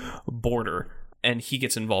Texan border, and he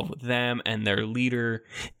gets involved with them, and their leader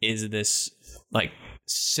is this like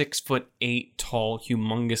 6'8" tall,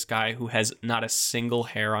 humongous guy who has not a single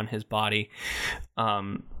hair on his body,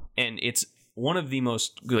 and it's one of the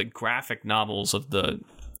most like graphic novels of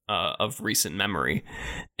recent memory,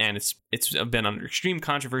 and it's been under extreme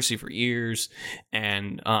controversy for years,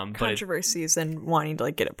 and controversies and wanting to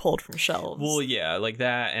like get it pulled from shelves. Well, yeah, like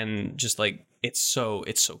that, and just like it's so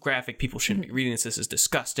graphic. People shouldn't be reading this. This is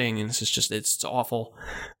disgusting, and this is just it's awful.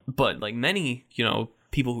 But like many,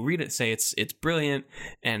 people who read it say it's brilliant,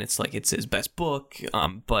 and it's like it's his best book.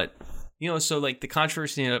 But so like the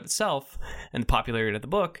controversy in and of itself and the popularity of the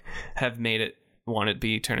book have made it want to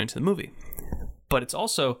be turned into the movie. But it's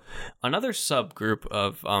also another subgroup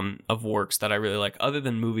of works that I really like, other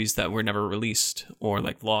than movies that were never released or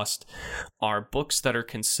like lost, are books that are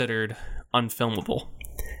considered unfilmable.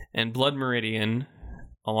 And Blood Meridian,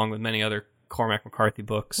 along with many other Cormac McCarthy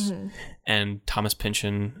books and Thomas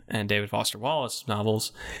Pynchon and David Foster Wallace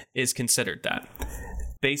novels, is considered that.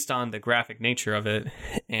 Based on the graphic nature of it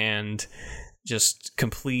and just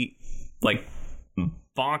complete like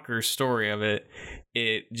bonkers story of it,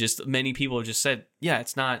 it just many people have just said, yeah,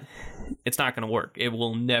 it's not going to work. It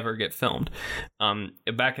will never get filmed.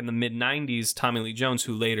 Back in the mid 90s, Tommy Lee Jones,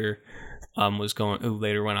 who later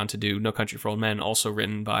went on to do No Country for Old Men, also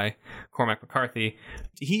written by Cormac McCarthy,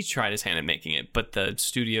 he tried his hand at making it, but the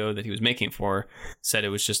studio that he was making it for said it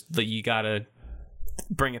was just that you gotta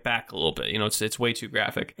bring it back a little bit. It's way too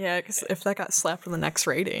graphic. Yeah, because if that got slapped with an X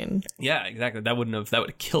rating. Yeah, exactly. That would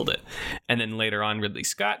have killed it. And then later on, Ridley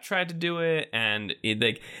Scott tried to do it, and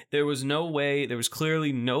there was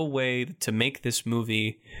clearly no way to make this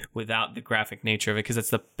movie without the graphic nature of it, because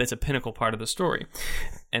it's a pinnacle part of the story.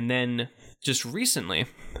 And then just recently,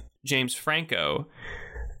 James Franco,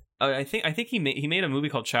 I think he made a movie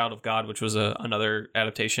called Child of God, which was another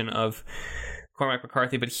adaptation of Cormac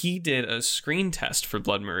McCarthy, but he did a screen test for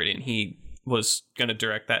Blood Meridian. He was going to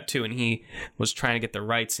direct that too, and he was trying to get the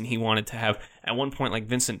rights, and he wanted to have, at one point, like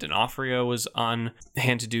Vincent D'Onofrio was on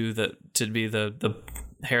hand to be the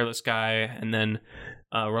hairless guy, and then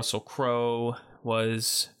Russell Crowe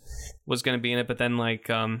was going to be in it, but then like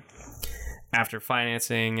after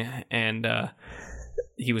financing and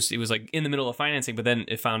he was like in the middle of financing, but then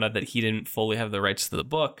it found out that he didn't fully have the rights to the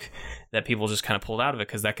book, that people just kind of pulled out of it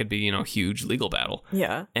because that could be a huge legal battle.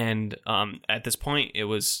 Yeah. And at this point,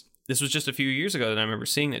 this was just a few years ago that I remember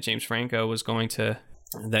seeing that James Franco was going to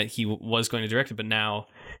direct it, but now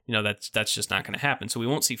that's just not going to happen. So we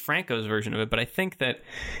won't see Franco's version of it, but I think that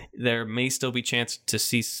there may still be chance to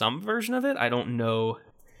see some version of it. I don't know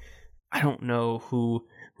who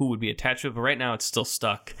would be attached to it, but right now it's still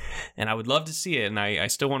stuck, and I would love to see it, and I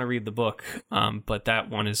still want to read the book, but that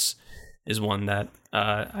one is one that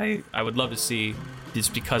I would love to see,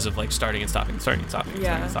 just because of like starting and stopping.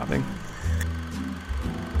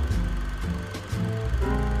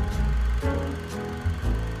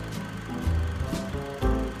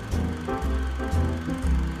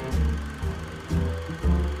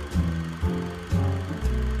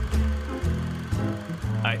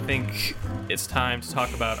 I think it's time to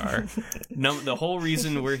talk about the whole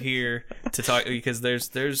reason we're here to talk, because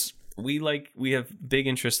we have big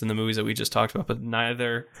interest in the movies that we just talked about, but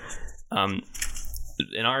neither,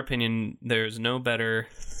 in our opinion, there's no better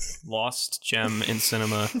lost gem in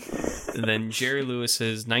cinema than Jerry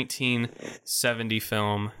Lewis's 1970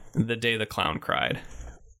 film, The Day the Clown Cried.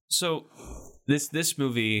 So this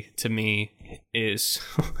movie to me is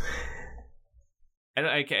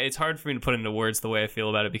it's hard for me to put into words the way I feel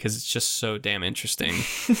about it, because it's just so damn interesting.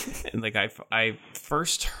 And like I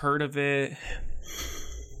first heard of it,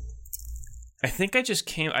 I think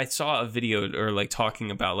I saw a video or like talking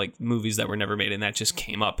about like movies that were never made, and that just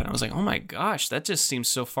came up, and I was like, oh my gosh, that just seems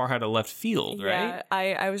so far out of left field, right?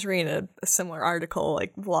 Yeah, I was reading a similar article,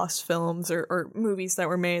 like lost films or movies that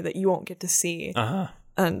were made that you won't get to see.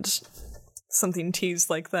 And something teased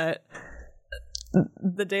like that.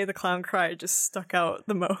 The Day the Clown Cried just stuck out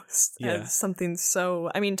the most as something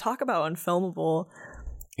so, talk about unfilmable.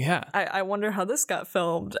 Yeah. I wonder how this got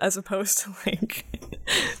filmed as opposed to like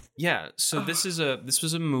Yeah, so this was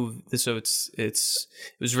a movie. So it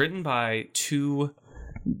was written by two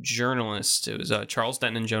journalists. It was Charles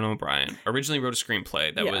Denton and Jonah O'Brien. Originally wrote a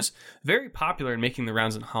screenplay that was very popular and making the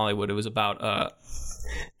rounds in Hollywood. It was about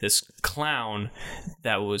this clown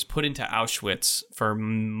that was put into Auschwitz for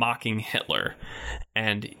mocking Hitler,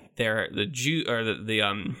 and the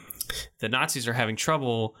Nazis are having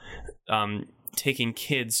trouble taking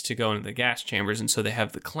kids to go into the gas chambers, and so they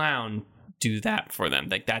have the clown do that for them.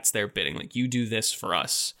 Like, that's their bidding. Like, you do this for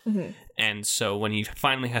us. Mm-hmm. And so when he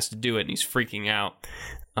finally has to do it and he's freaking out,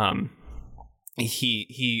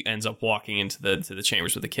 he ends up walking into the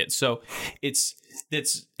chambers with the kids. So it's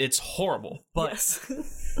horrible, but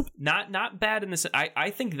not bad in this. I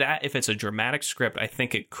think that if it's a dramatic script, I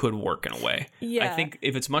think it could work in a way. Yeah. I think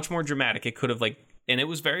if it's much more dramatic, it could have and it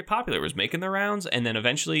was very popular. It was making the rounds, and then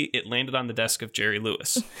eventually it landed on the desk of Jerry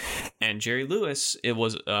Lewis. And Jerry Lewis, it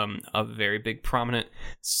was a very big, prominent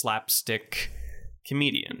slapstick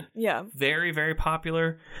comedian. Yeah. Very, very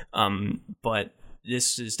popular. But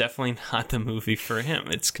this is definitely not the movie for him.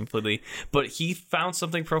 It's completely, but he found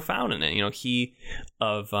something profound in it. You know, he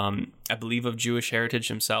I believe of Jewish heritage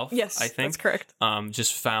himself. Yes, I think that's correct.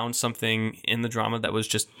 Just found something in the drama that was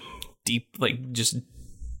just deep, like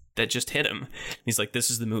that just hit him. He's like,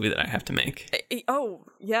 this is the movie that I have to make. Oh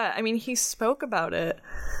yeah, I mean, he spoke about it.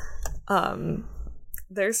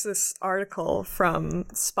 There's this article from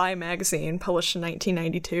Spy Magazine published in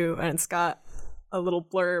 1992, and it's got a little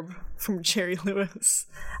blurb from Jerry Lewis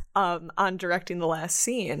on directing the last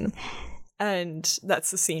scene. And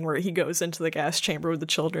that's the scene where he goes into the gas chamber with the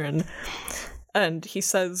children. And he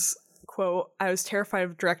says, quote, "I was terrified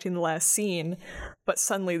of directing the last scene, but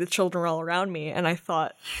suddenly the children were all around me, and I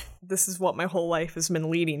thought, this is what my whole life has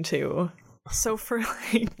been leading to." So for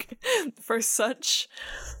such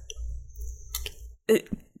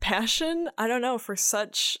passion, I don't know, for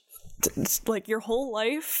such like your whole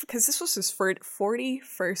life, because this was his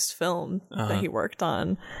 41st film that he worked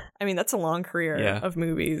on. I mean, that's a long career of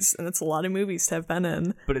movies, and it's a lot of movies to have been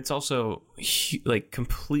in. But it's also like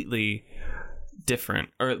completely different,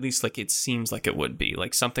 or at least like it seems like it would be.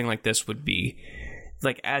 Like something like this would be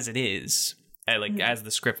like as it is. As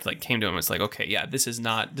the script like came to him, it's like, okay, yeah, this is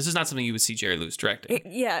not something you would see Jerry Lewis directing.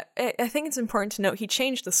 I think it's important to note he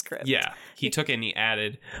changed the script. Yeah, he took it and he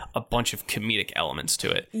added a bunch of comedic elements to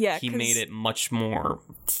it. Yeah, he made it much more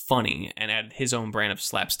funny and added his own brand of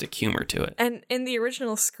slapstick humor to it. And in the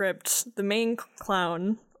original script, the main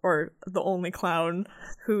clown, or the only clown,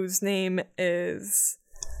 whose name is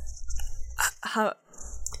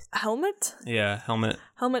Helmut? Yeah, Helmut.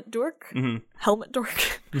 Helmut Dork? Mm-hmm. Helmut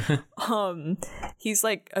Dork. He's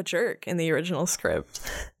like a jerk in the original script.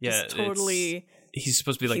 Yeah, totally. He's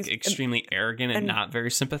supposed to be like extremely arrogant and not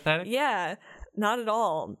very sympathetic. Yeah, not at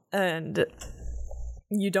all. And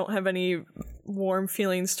you don't have any warm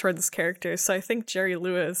feelings toward this character. So I think Jerry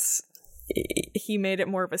Lewis, he made it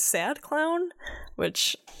more of a sad clown,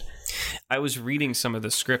 which... I was reading some of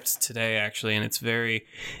the scripts today, actually, and it's very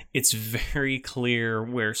clear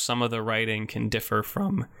where some of the writing can differ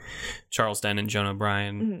from Charles Dent and Joan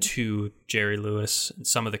O'Brien to Jerry Lewis, and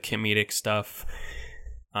some of the comedic stuff.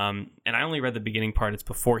 And I only read the beginning part. It's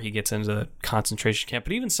before he gets into the concentration camp.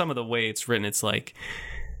 But even some of the way it's written, it's like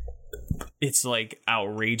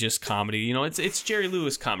outrageous comedy. You know, it's Jerry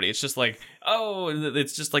Lewis comedy. It's just like, oh,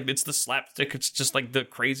 it's just like, it's the slapstick. It's just like the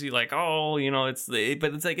crazy, like, oh, you know,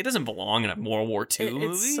 but it's like, it doesn't belong in a World War II movie.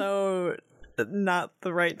 It's so not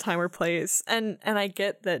the right time or place. And I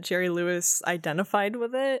get that Jerry Lewis identified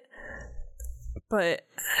with it, but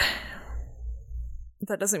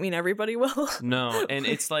that doesn't mean everybody will. No, and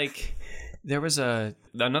it's like... There was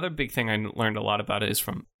another big thing I learned a lot about it is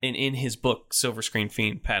from in his book Silver Screen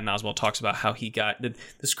Fiend. Patton Oswalt talks about how he got the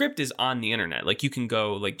script is on the internet. Like you can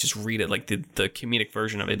go like just read it, like the comedic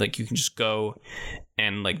version of it. Like you can just go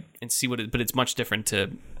and see what it. But it's much different to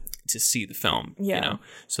see the film. Yeah. You know.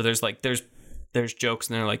 So there's jokes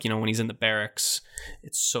in there, like, you know, when he's in the barracks,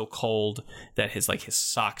 it's so cold that his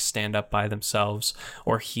socks stand up by themselves,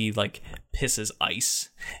 or he like pisses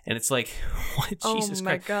ice, and it's like, what? Jesus Christ. Oh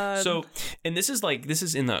my God. So, and this is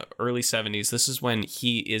in the early 70s. This is when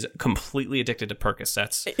he is completely addicted to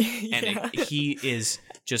Percocets, and he is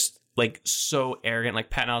just like so arrogant. Like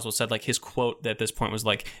Patton Oswalt said, like his quote at this point was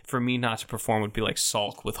like, "For me not to perform would be like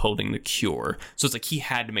Salk withholding the cure." So it's like he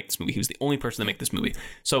had to make this movie. He was the only person to make this movie.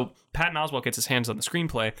 So Patton Oswalt gets his hands on the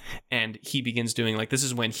screenplay, and he begins doing like, this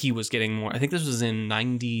is when he was getting more. I think this was in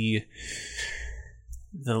the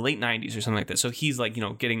late 90s or something like that. So he's like, you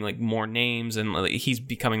know, getting like more names, and like, he's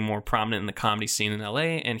becoming more prominent in the comedy scene in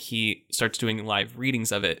LA, and he starts doing live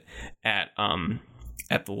readings of it at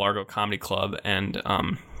the Largo Comedy Club, and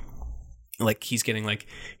like he's getting like,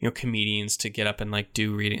 you know, comedians to get up and like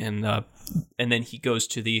do reading, and then he goes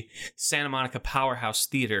to the Santa Monica Powerhouse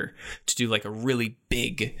Theater to do like a really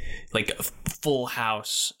big, like a full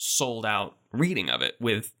house, sold out reading of it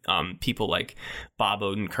with people like Bob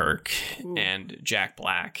Odenkirk and Jack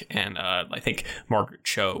Black, and I think Margaret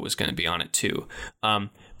Cho was going to be on it too.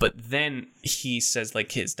 But then he says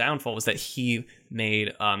like his downfall was that he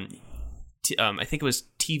made I think it was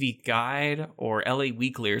TV Guide or LA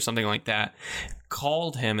Weekly or something like that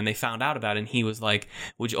called him, and they found out about it, and he was like,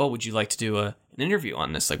 would you like to do an interview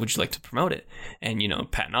on this? Like, would you like to promote it? And, you know,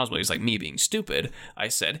 Patton Oswalt was like, me being stupid, I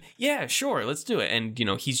said, yeah, sure, let's do it. And, you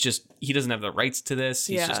know, he doesn't have the rights to this.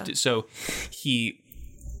 So he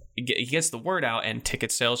gets the word out, and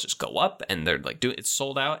ticket sales just go up, and they're like, it's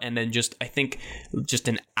sold out. And then I think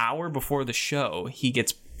an hour before the show, he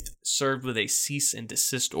gets served with a cease and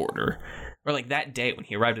desist order or like that day when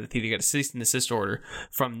he arrived at the theater, he got a cease and desist order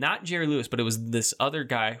from not Jerry Lewis, but it was this other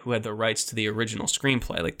guy who had the rights to the original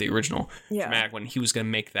screenplay, like the original dramatic one. He was going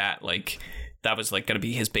to make that, like, that was like going to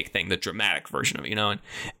be his big thing, the dramatic version of it, you know?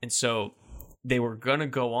 And so they were going to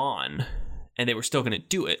go on and they were still going to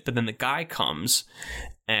do it. But then the guy comes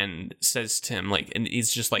and says to him, like, and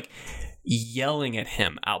he's just like yelling at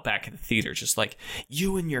him out back at the theater, just like,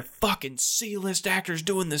 you and your fucking C-list actors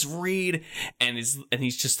doing this read. And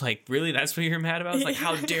he's just like, really, that's what you're mad about? It's like,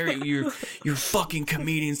 how dare you, you're fucking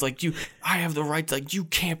comedians, like, I have the right to, like, you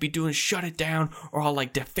can't be doing, shut it down or I'll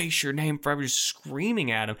like deface your name forever, just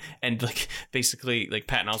screaming at him. And like basically like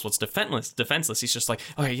Patton Oswalt's defenseless. He's just like,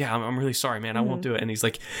 okay, yeah, I'm really sorry, man, I won't do it. And he's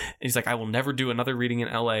like, I will never do another reading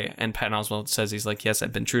in LA. And Patton Oswalt says, he's like, yes,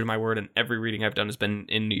 I've been true to my word, and every reading I've done has been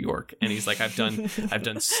in New York. And he's like, I've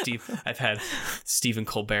had Stephen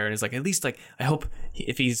Colbert, and he's like, at least, like, I hope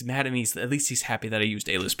if he's mad at me, at least he's happy that I used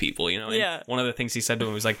A-list people, you know? And one of the things he said to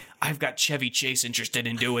him was like, I've got Chevy Chase interested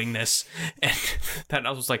in doing this. And Patton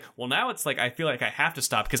Oswalt was like, well, now it's like, I feel like I have to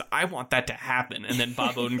stop because I want that to happen. And then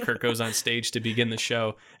Bob Odenkirk goes on stage to begin the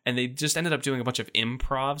show, and they just ended up doing a bunch of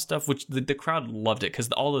improv stuff, which the crowd loved it because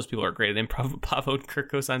all those people are great at improv. Bob Odenkirk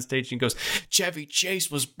goes on stage and goes, Chevy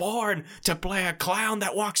Chase was born to play a clown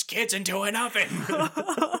that walks kids into an oven.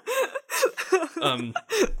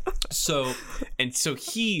 So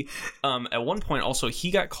he at one point also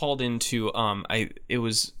he got called into it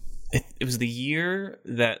was the year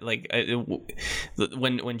that like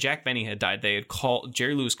when Jack Benny had died, they had called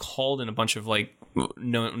Jerry Lewis called in a bunch of like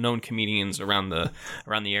known comedians around the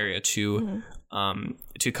area to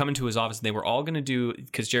come into his office. And they were all going to do,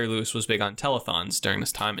 because Jerry Lewis was big on telethons during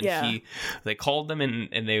this time, and they called them in,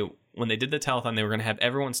 and when they did the telethon, they were going to have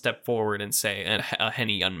everyone step forward and say a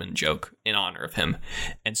Henny Youngman joke in honor of him.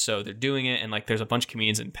 And so they're doing it, and like there's a bunch of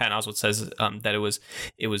comedians, and Patton Oswalt says that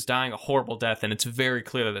it was dying a horrible death, and it's very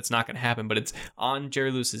clear that that's not going to happen. But it's on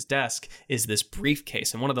Jerry Lewis's desk is this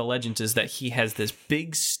briefcase, and one of the legends is that he has this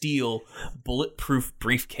big steel bulletproof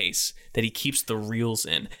briefcase that he keeps the reels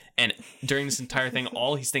in. And during this entire thing,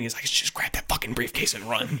 all he's thinking is, I should just grab that fucking briefcase and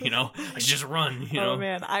run, you know? I should just run, you know? Oh,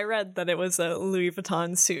 man. I read that it was a Louis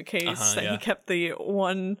Vuitton suitcase that he kept the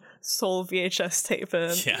one sole VHS tape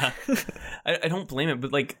in. Yeah. I don't blame him,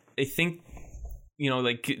 but, like, I think, you know,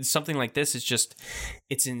 like, something like this is just,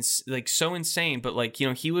 it's like so insane, but, like, you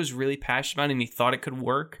know, he was really passionate about it, and he thought it could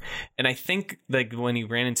work. And I think, like, when he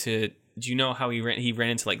ran into... Do you know how he ran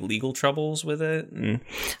into like legal troubles with it? And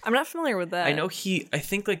I'm not familiar with that. I know I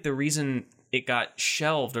think like the reason it got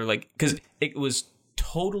shelved or like, because it was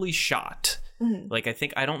totally shot. Like,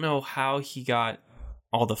 I don't know how he got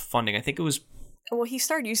all the funding. I think it was... Well, he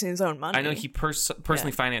started using his own money. I know he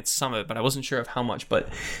personally financed some of it, but I wasn't sure of how much. But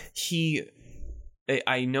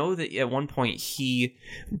I know that at one point he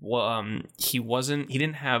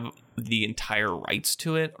didn't have the entire rights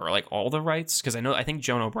to it, or like all the rights, because I think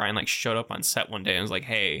Joan O'Brien like showed up on set one day and was like,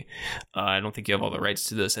 hey, I don't think you have all the rights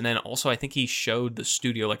to this. And then also I think he showed the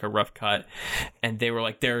studio like a rough cut, and they were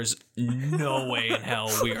like, there's no way in hell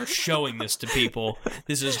we are showing this to people,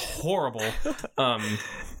 this is horrible.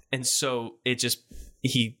 And so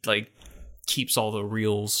he like keeps all the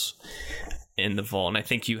reels in the vault. And I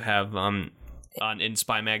think you have in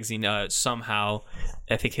Spy Magazine, somehow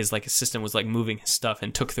I think his like assistant was like moving his stuff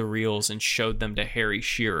and took the reels and showed them to Harry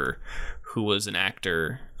Shearer, who was an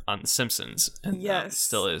actor on The Simpsons, and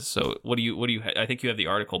still is. So what do you I think you have the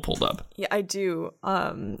article pulled up. Yeah, I do.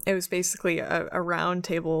 It was basically a round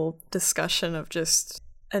table discussion of just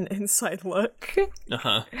an inside look.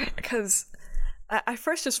 Because I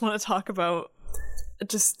first just want to talk about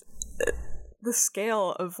just the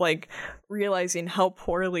scale of like realizing how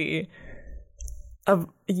poorly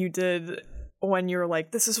you did when you're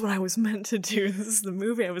like, this is what I was meant to do, this is the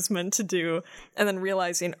movie I was meant to do, and then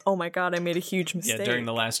realizing, oh my god, I made a huge mistake. Yeah, during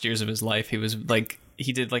the last years of his life, he was like,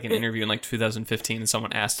 he did like an interview in like 2015, and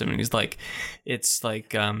someone asked him, and he's like, it's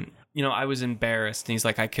like, you know, I was embarrassed, and he's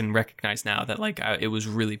like, I can recognize now that like it was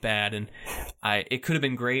really bad, and it could have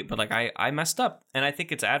been great, but like I messed up, and I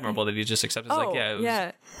think it's admirable that he just accepted.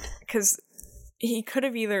 Because he could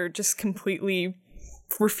have either just completely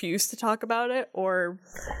refused to talk about it, or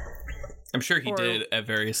I'm sure he did at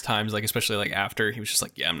various times, like especially like after he was just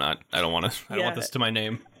like, yeah, I don't want this to my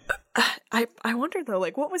name. I wonder though,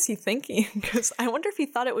 like, what was he thinking? Because I wonder if he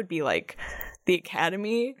thought it would be like the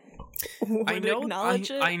Academy would acknowledge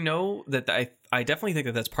it. I know that I definitely think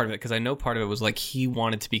that that's part of it, because I know part of it was like he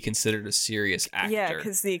wanted to be considered a serious actor. Yeah,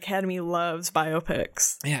 because the Academy loves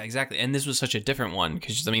biopics. Yeah, exactly. And this was such a different one,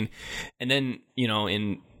 because I mean, and then, you know,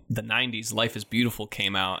 in the 90s, Life is Beautiful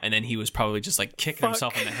came out, and then he was probably just like kicking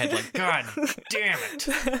himself in the head like, God damn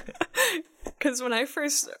it. Because when I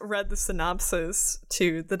first read the synopsis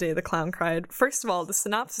to The Day the Clown Cried, first of all, the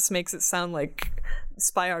synopsis makes it sound like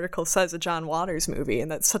Spy Article says a John Waters movie,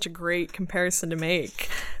 and that's such a great comparison to make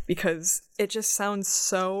because it just sounds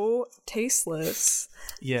so tasteless.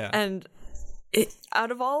 Yeah. And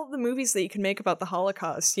out of all the movies that you can make about the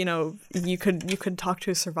Holocaust, you could talk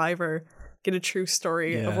to a survivor, get a true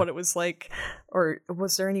story of what it was like, or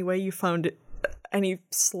was there any way you found any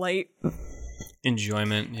slight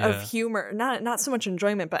enjoyment of humor, not so much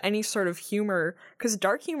enjoyment, but any sort of humor, because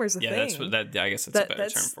dark humor is a thing. That's what that, I guess that's a better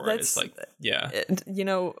term for it. It's like,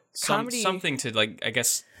 comedy, something to like, I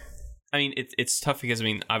guess, I mean, it's tough because, I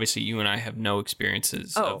mean, obviously you and I have no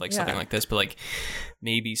experiences of like something like this, but like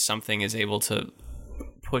maybe something is able to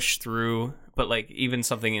push through, but like even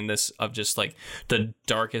something in this of just like the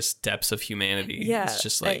darkest depths of humanity. It's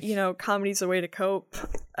just like, comedy's a way to cope,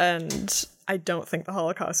 and I don't think the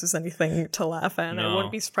Holocaust is anything to laugh at. No. I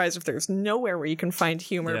wouldn't be surprised if there's nowhere where you can find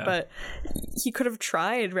humor, but he could have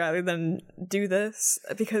tried rather than do this,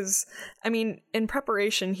 because, I mean, in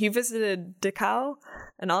preparation, he visited Dachau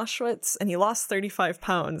and Auschwitz, and he lost 35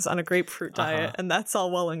 pounds on a grapefruit diet, and that's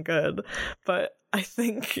all well and good, but I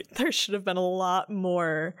think there should have been a lot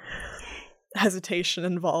more hesitation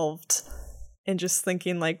involved in just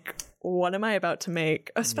thinking, like, what am I about to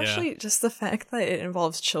make? Especially just the fact that it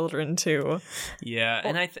involves children too. Yeah,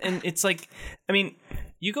 and and it's like, I mean,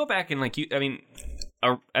 you go back and like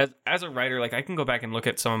as a writer, like I can go back and look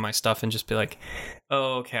at some of my stuff and just be like,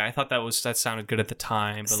 oh, okay, I thought that sounded good at the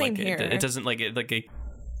time, but Same like here. it doesn't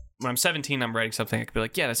when I'm 17, I'm writing something, I could be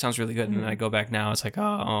like, yeah, that sounds really good. And then I go back now, it's like,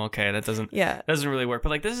 oh, okay, that doesn't really work. But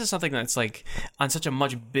like, this is something that's like on such a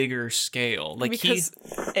much bigger scale. Like because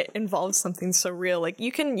it involves something so real. Like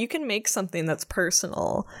you can make something that's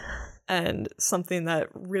personal and something that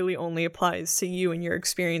really only applies to you and your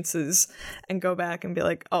experiences, and go back and be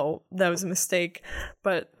like, oh, that was a mistake.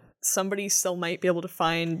 But somebody still might be able to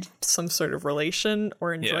find some sort of relation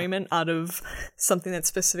or enjoyment out of something that's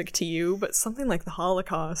specific to you. But something like the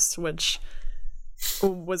Holocaust, which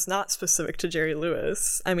was not specific to Jerry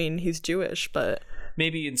Lewis. I mean, he's Jewish, but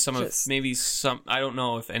maybe in some I don't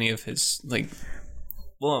know if any of his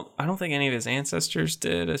well, I don't think any of his ancestors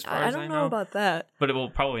did, as far as I know. I don't know about that. But it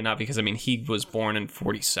will probably not, because, I mean, he was born in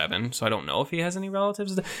 1947, so I don't know if he has any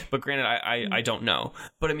relatives. But granted, I don't know.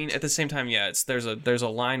 But, I mean, at the same time, there's a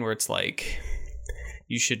line where it's like,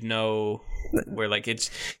 you should know where, like,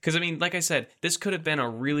 it's... Because, I mean, like I said, this could have been a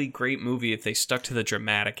really great movie if they stuck to the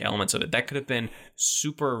dramatic elements of it. That could have been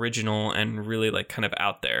super original and really, like, kind of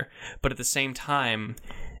out there. But at the same time,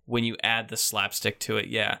 when you add the slapstick to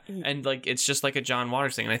it, and like it's just like a John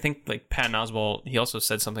Waters thing. And I think like Patton Oswalt, he also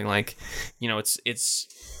said something like, it's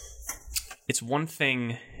one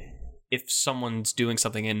thing if someone's doing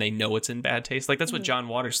something and they know it's in bad taste. Like that's what John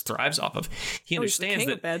Waters thrives off of. He understands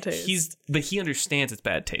that bad taste. he understands it's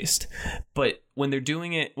bad taste. But when they're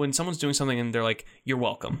doing it, when someone's doing something and they're like, "You're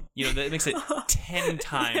welcome," that makes it 10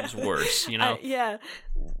 times worse.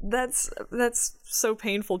 That's so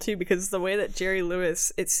painful too, because the way that Jerry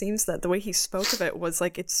Lewis, it seems that the way he spoke of it was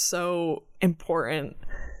like it's so important,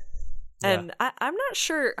 and I'm not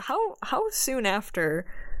sure how soon after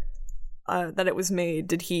that it was made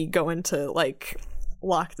did he go into like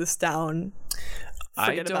lock this down.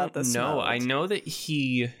 I don't know. I know that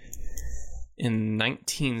he, in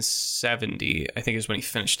 1970, I think is when he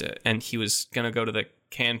finished it, and he was gonna go to the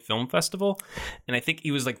Cannes Film Festival, and I think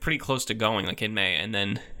he was like pretty close to going, like in May, and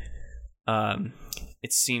then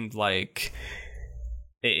it seemed like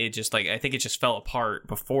it just like, I think it just fell apart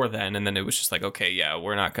before then, and then it was just like, okay,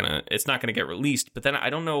 it's not gonna get released. But then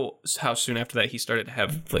I don't know how soon after that he started to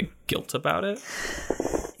have like guilt about it.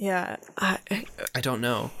 I don't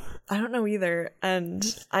know. I don't know either, and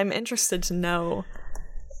I'm interested to know,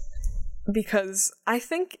 because I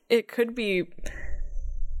think it could be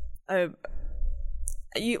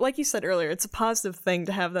like you said earlier, it's a positive thing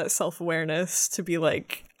to have that self-awareness, to be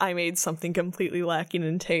like, I made something completely lacking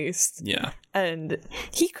in taste. Yeah. And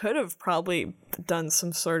he could have probably done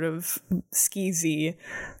some sort of skeezy,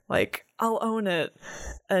 like, I'll own it.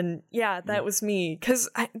 And that was me. Because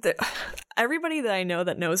everybody that I know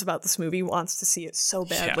that knows about this movie wants to see it so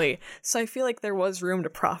badly. Yeah. So I feel like there was room to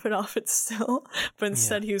profit off it still. But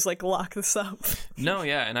instead he was like, lock this up. No,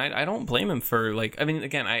 yeah. And I don't blame him for, like, I mean,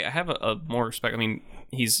 again, I have a more respect. I mean,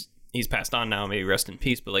 he's passed on now, maybe rest in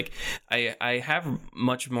peace, but like I have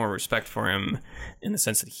much more respect for him in the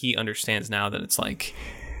sense that he understands now that it's like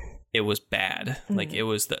it was bad. Like it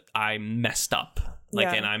was that I messed up. Like,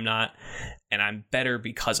 and I'm not, and I'm better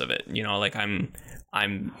because of it. You know, like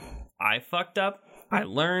I fucked up, I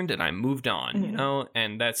learned, and I moved on, you know?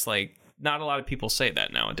 And that's like, not a lot of people say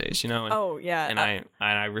that nowadays, you know? And, Oh, yeah. And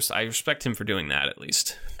I respect him for doing that, at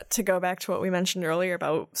least. To go back to what we mentioned earlier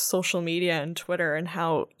about social media and Twitter and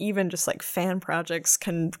how even just like fan projects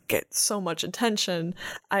can get so much attention,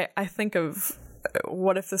 I think of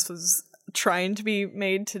what if this was trying to be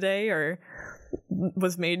made today or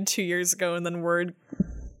was made 2 years ago and then word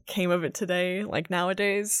came of it today. Like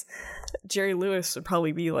nowadays, Jerry Lewis would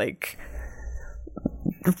probably be like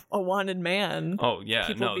a wanted man. Oh yeah,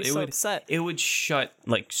 People no, would be so upset. It would shut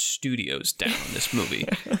like studios down. This movie,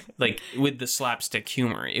 like with the slapstick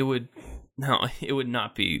humor, it would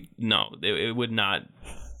not be. It would not.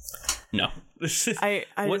 No.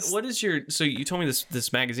 What is your, so you told me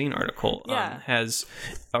this magazine article has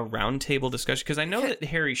a roundtable discussion, because I know that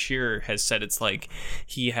Harry Shearer has said it's like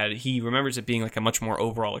he remembers it being like a much more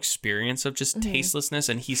overall experience of just tastelessness,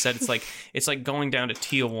 and he said it's like going down to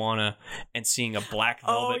Tijuana and seeing a black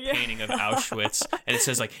velvet painting of Auschwitz, and it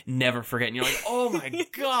says like never forget, and you're like, oh my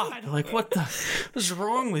god, like what's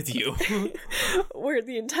wrong with you? Where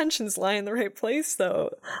the intentions lie in the right place,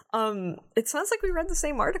 though. It sounds like we read the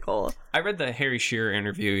same article. I read the Harry Shearer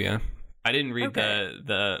interview, yeah. I didn't read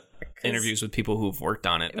the interviews with people who've worked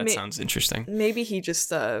on it. That sounds interesting. Maybe he just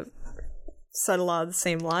said a lot of the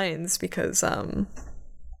same lines, because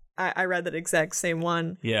I read that exact same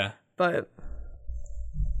one. Yeah. But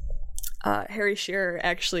Harry Shearer,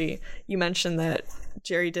 actually, you mentioned that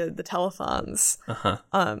Jerry did the telethons.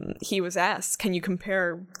 He was asked, can you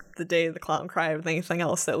compare The Day of the Clown Cried with anything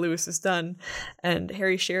else that Lewis has done? And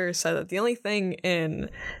Harry Shearer said that the only thing in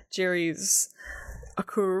Jerry's I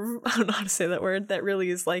don't know how to say that word, that really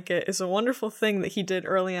is like it, is a wonderful thing that he did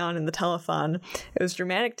early on in the telethon. It was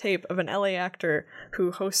dramatic tape of an LA actor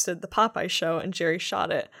who hosted the Popeye show, and Jerry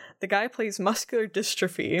shot it. The guy plays muscular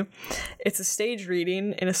dystrophy. It's a stage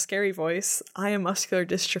reading in a scary voice. I am muscular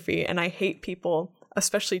dystrophy, and I hate people,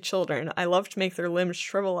 especially children. I love to make their limbs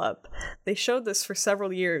shrivel up. They showed this for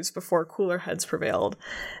several years before cooler heads prevailed.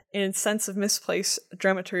 In its sense of misplaced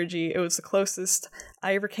dramaturgy, it was the closest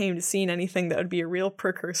I ever came to seeing anything that would be a real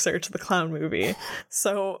precursor to the clown movie.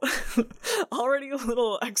 So, already a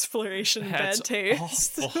little exploration of bad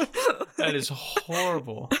taste. That is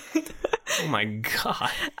horrible. Oh my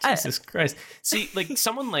god. Jesus Christ. See, like,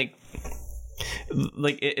 someone like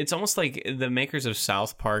it's almost like the makers of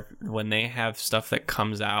South Park, when they have stuff that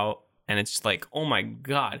comes out and it's like, oh my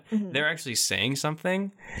god, they're actually saying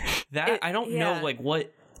something that I don't know, like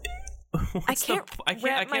what. I can't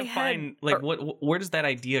find like where does that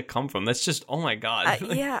idea come from? That's just, oh my god.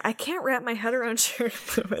 I can't wrap my head around Jerry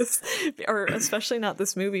Lewis, or especially not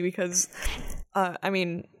this movie, because I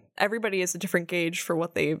mean, everybody has a different gauge for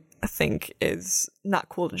what they think is not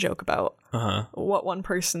cool to joke about. What one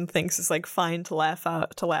person thinks is like fine to laugh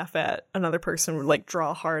at, another person would like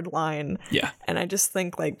draw a hard line. Yeah. And I just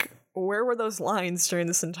think, like, where were those lines during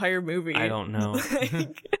this entire movie? I don't know.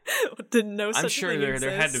 Didn't know such I'm sure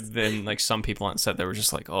there had to have been like some people on set that were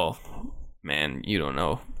just like, oh man, you don't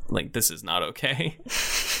know, like, this is not okay.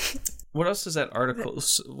 What else is that article?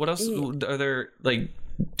 What else are there, like,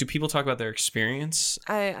 do people talk about their experience?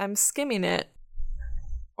 I'm skimming it,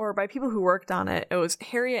 or by people who worked on it. It was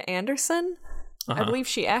Harriet Anderson. I believe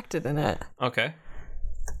she acted in it. Okay.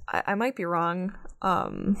 I might be wrong,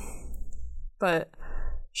 but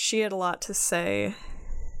she had a lot to say,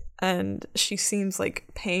 and she seems like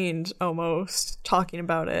pained almost talking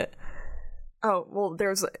about it. Oh, well, there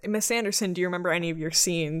was Miss Anderson, do you remember any of your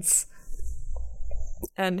scenes?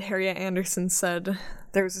 And Harriet Anderson said,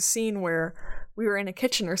 there was a scene where we were in a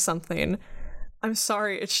kitchen or something. I'm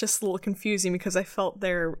sorry, it's just a little confusing because I felt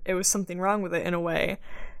it was something wrong with it in a way.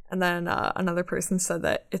 And then another person said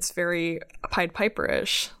that it's very Pied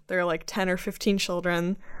Piper-ish. There are like 10 or 15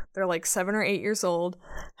 children. They're like 7 or 8 years old.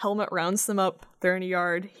 Helmet rounds them up. They're in a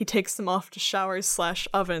yard. He takes them off to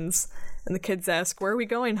showers/ovens. And the kids ask, where are we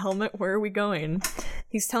going, Helmet? Where are we going?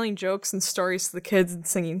 He's telling jokes and stories to the kids and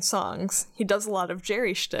singing songs. He does a lot of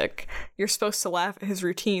Jerry shtick. You're supposed to laugh at his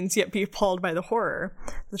routines, yet be appalled by the horror.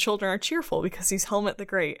 The children are cheerful because he's Helmet the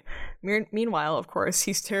Great. Meanwhile, of course,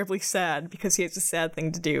 he's terribly sad because he has a sad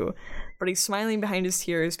thing to do. But he's smiling behind his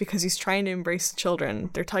tears because he's trying to embrace the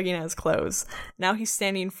children. They're tugging at his clothes. Now he's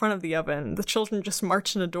standing in front of the oven. The children just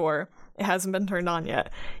march in a door. It hasn't been turned on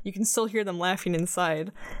yet. You can still hear them laughing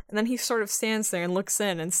inside. And then he sort of stands there and looks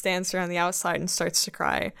in and stands there on the outside and starts to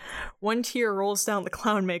cry. One tear rolls down the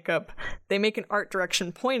clown makeup. They make an art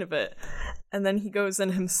direction point of it. And then he goes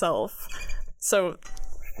in himself. So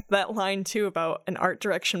that line too about an art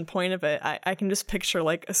direction point of it, I can just picture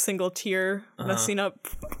like a single tear messing up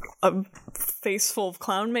a face full of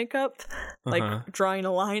clown makeup, like drawing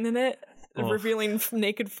a line in it, revealing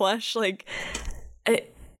naked flesh. Like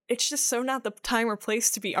it's just so not the time or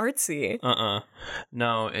place to be artsy.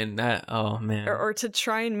 No, and that, oh man. Or to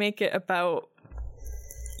try and make it about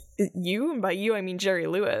you, and by you I mean Jerry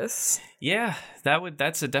Lewis. Yeah,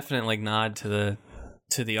 that's a definite like nod to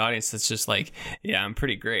the audience that's just like, yeah, I'm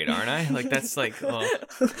pretty great, aren't I? Like, that's like, oh.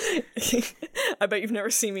 I bet you've never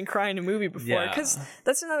seen me cry in a movie before. Because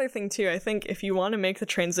that's another thing, too. I think if you want to make the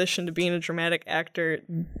transition to being a dramatic actor,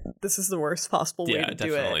 this is the worst possible way to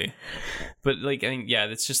do it. But, like, I mean, yeah,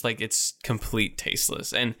 it's just like, it's complete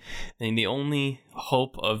tasteless. And the only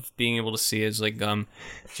hope of being able to see is like,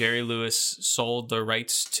 Jerry Lewis sold the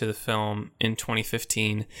rights to the film in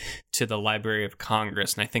 2015 to the Library of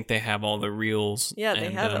Congress. And I think they have all the reels. Yeah,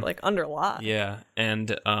 they have it like under lock. Yeah,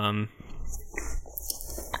 and I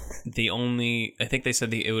think they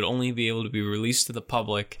said it would only be able to be released to the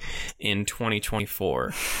public in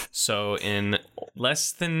 2024. So in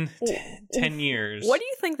less than 10 years. What do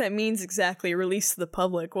you think that means exactly, released to the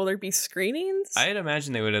public? Will there be screenings? I'd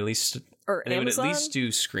imagine they would at least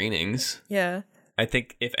do screenings. Yeah. I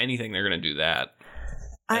think if anything they're going to do that.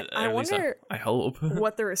 I wonder I hope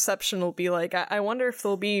what the reception will be like. I wonder if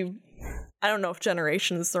there'll be, I don't know if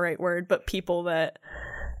generation is the right word, but people that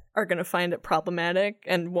are going to find it problematic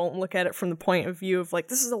and won't look at it from the point of view of like,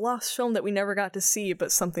 this is a lost film that we never got to see, but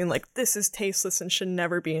something like, this is tasteless and should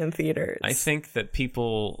never be in theaters. I think that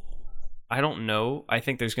people, I don't know. I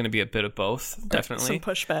think there's going to be a bit of both, definitely. Some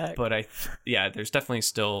pushback. But there's definitely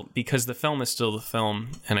still, because the film is still the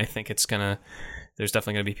film, and I think there's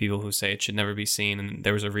definitely going to be people who say it should never be seen, and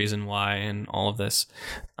there was a reason why, and all of this.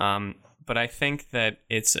 But I think that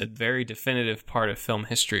it's a very definitive part of film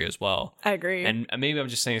history as well. I agree. And maybe I'm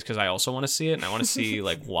just saying it's because I also want to see it, and I want to see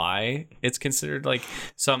like why it's considered like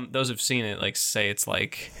those who've seen it like say it's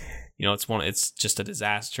like, you know, it's just a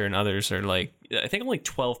disaster, and others are like, I think only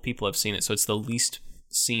 12 people have seen it, so it's the least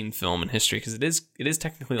seen film in history because it is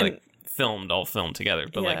technically like all filmed together,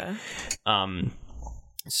 but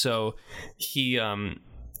so he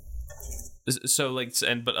so like,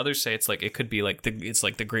 but others say it's like it could be like it's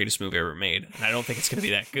like the greatest movie ever made, and I don't think it's gonna be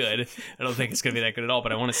that good. I don't think it's gonna be that good at all,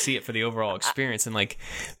 but I want to see it for the overall experience, and like,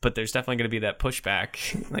 but there's definitely gonna be that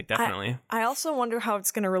pushback, like definitely. I also wonder how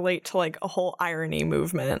it's gonna relate to like a whole irony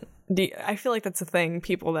movement. I feel like that's a thing,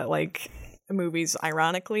 people that like movies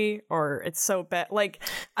ironically, or it's so bad. Like,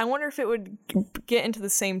 I wonder if it would get into the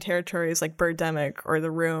same territory as like Birdemic or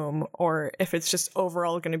The Room, or if it's just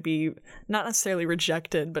overall going to be not necessarily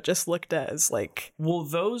rejected, but just looked at as like. Well,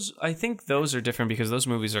 I think those are different because those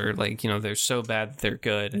movies are like, you know, they're so bad that they're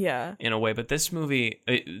good. Yeah. In a way, but this movie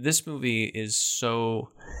is so.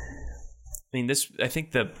 I mean, I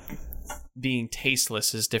think being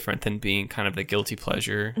tasteless is different than being kind of the guilty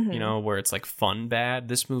pleasure, you know, where it's like fun bad.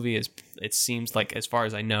 This movie it seems like, as far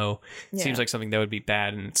as I know, seems like something that would be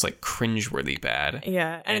bad, and it's like cringeworthy bad.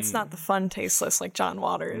 Yeah, and it's not the fun tasteless like John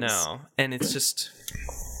Waters. No, and it's just,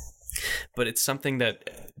 but it's something that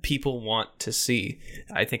people want to see.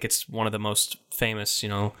 I think it's one of the most famous, you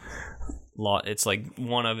know, it's like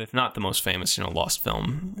one of, if not the most famous, you know, lost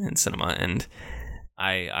film in cinema, and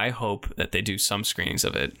I hope that they do some screenings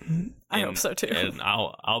of it. I hope so too. And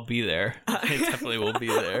I'll be there. I definitely will be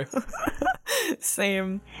there.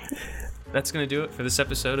 Same. That's going to do it for this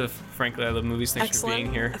episode of Frankly I Love Movies. Thanks for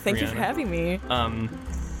being here. Thank you for having me.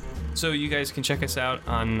 So you guys can check us out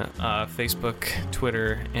on Facebook,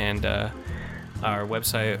 Twitter, and our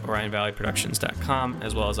website, OrionValleyProductions.com,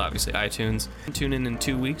 as well as obviously iTunes. Tune in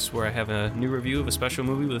 2 weeks where I have a new review of a special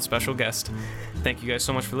movie with a special guest. Thank you guys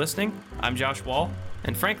so much for listening. I'm Josh Wall,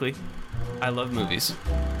 and frankly, I love movies.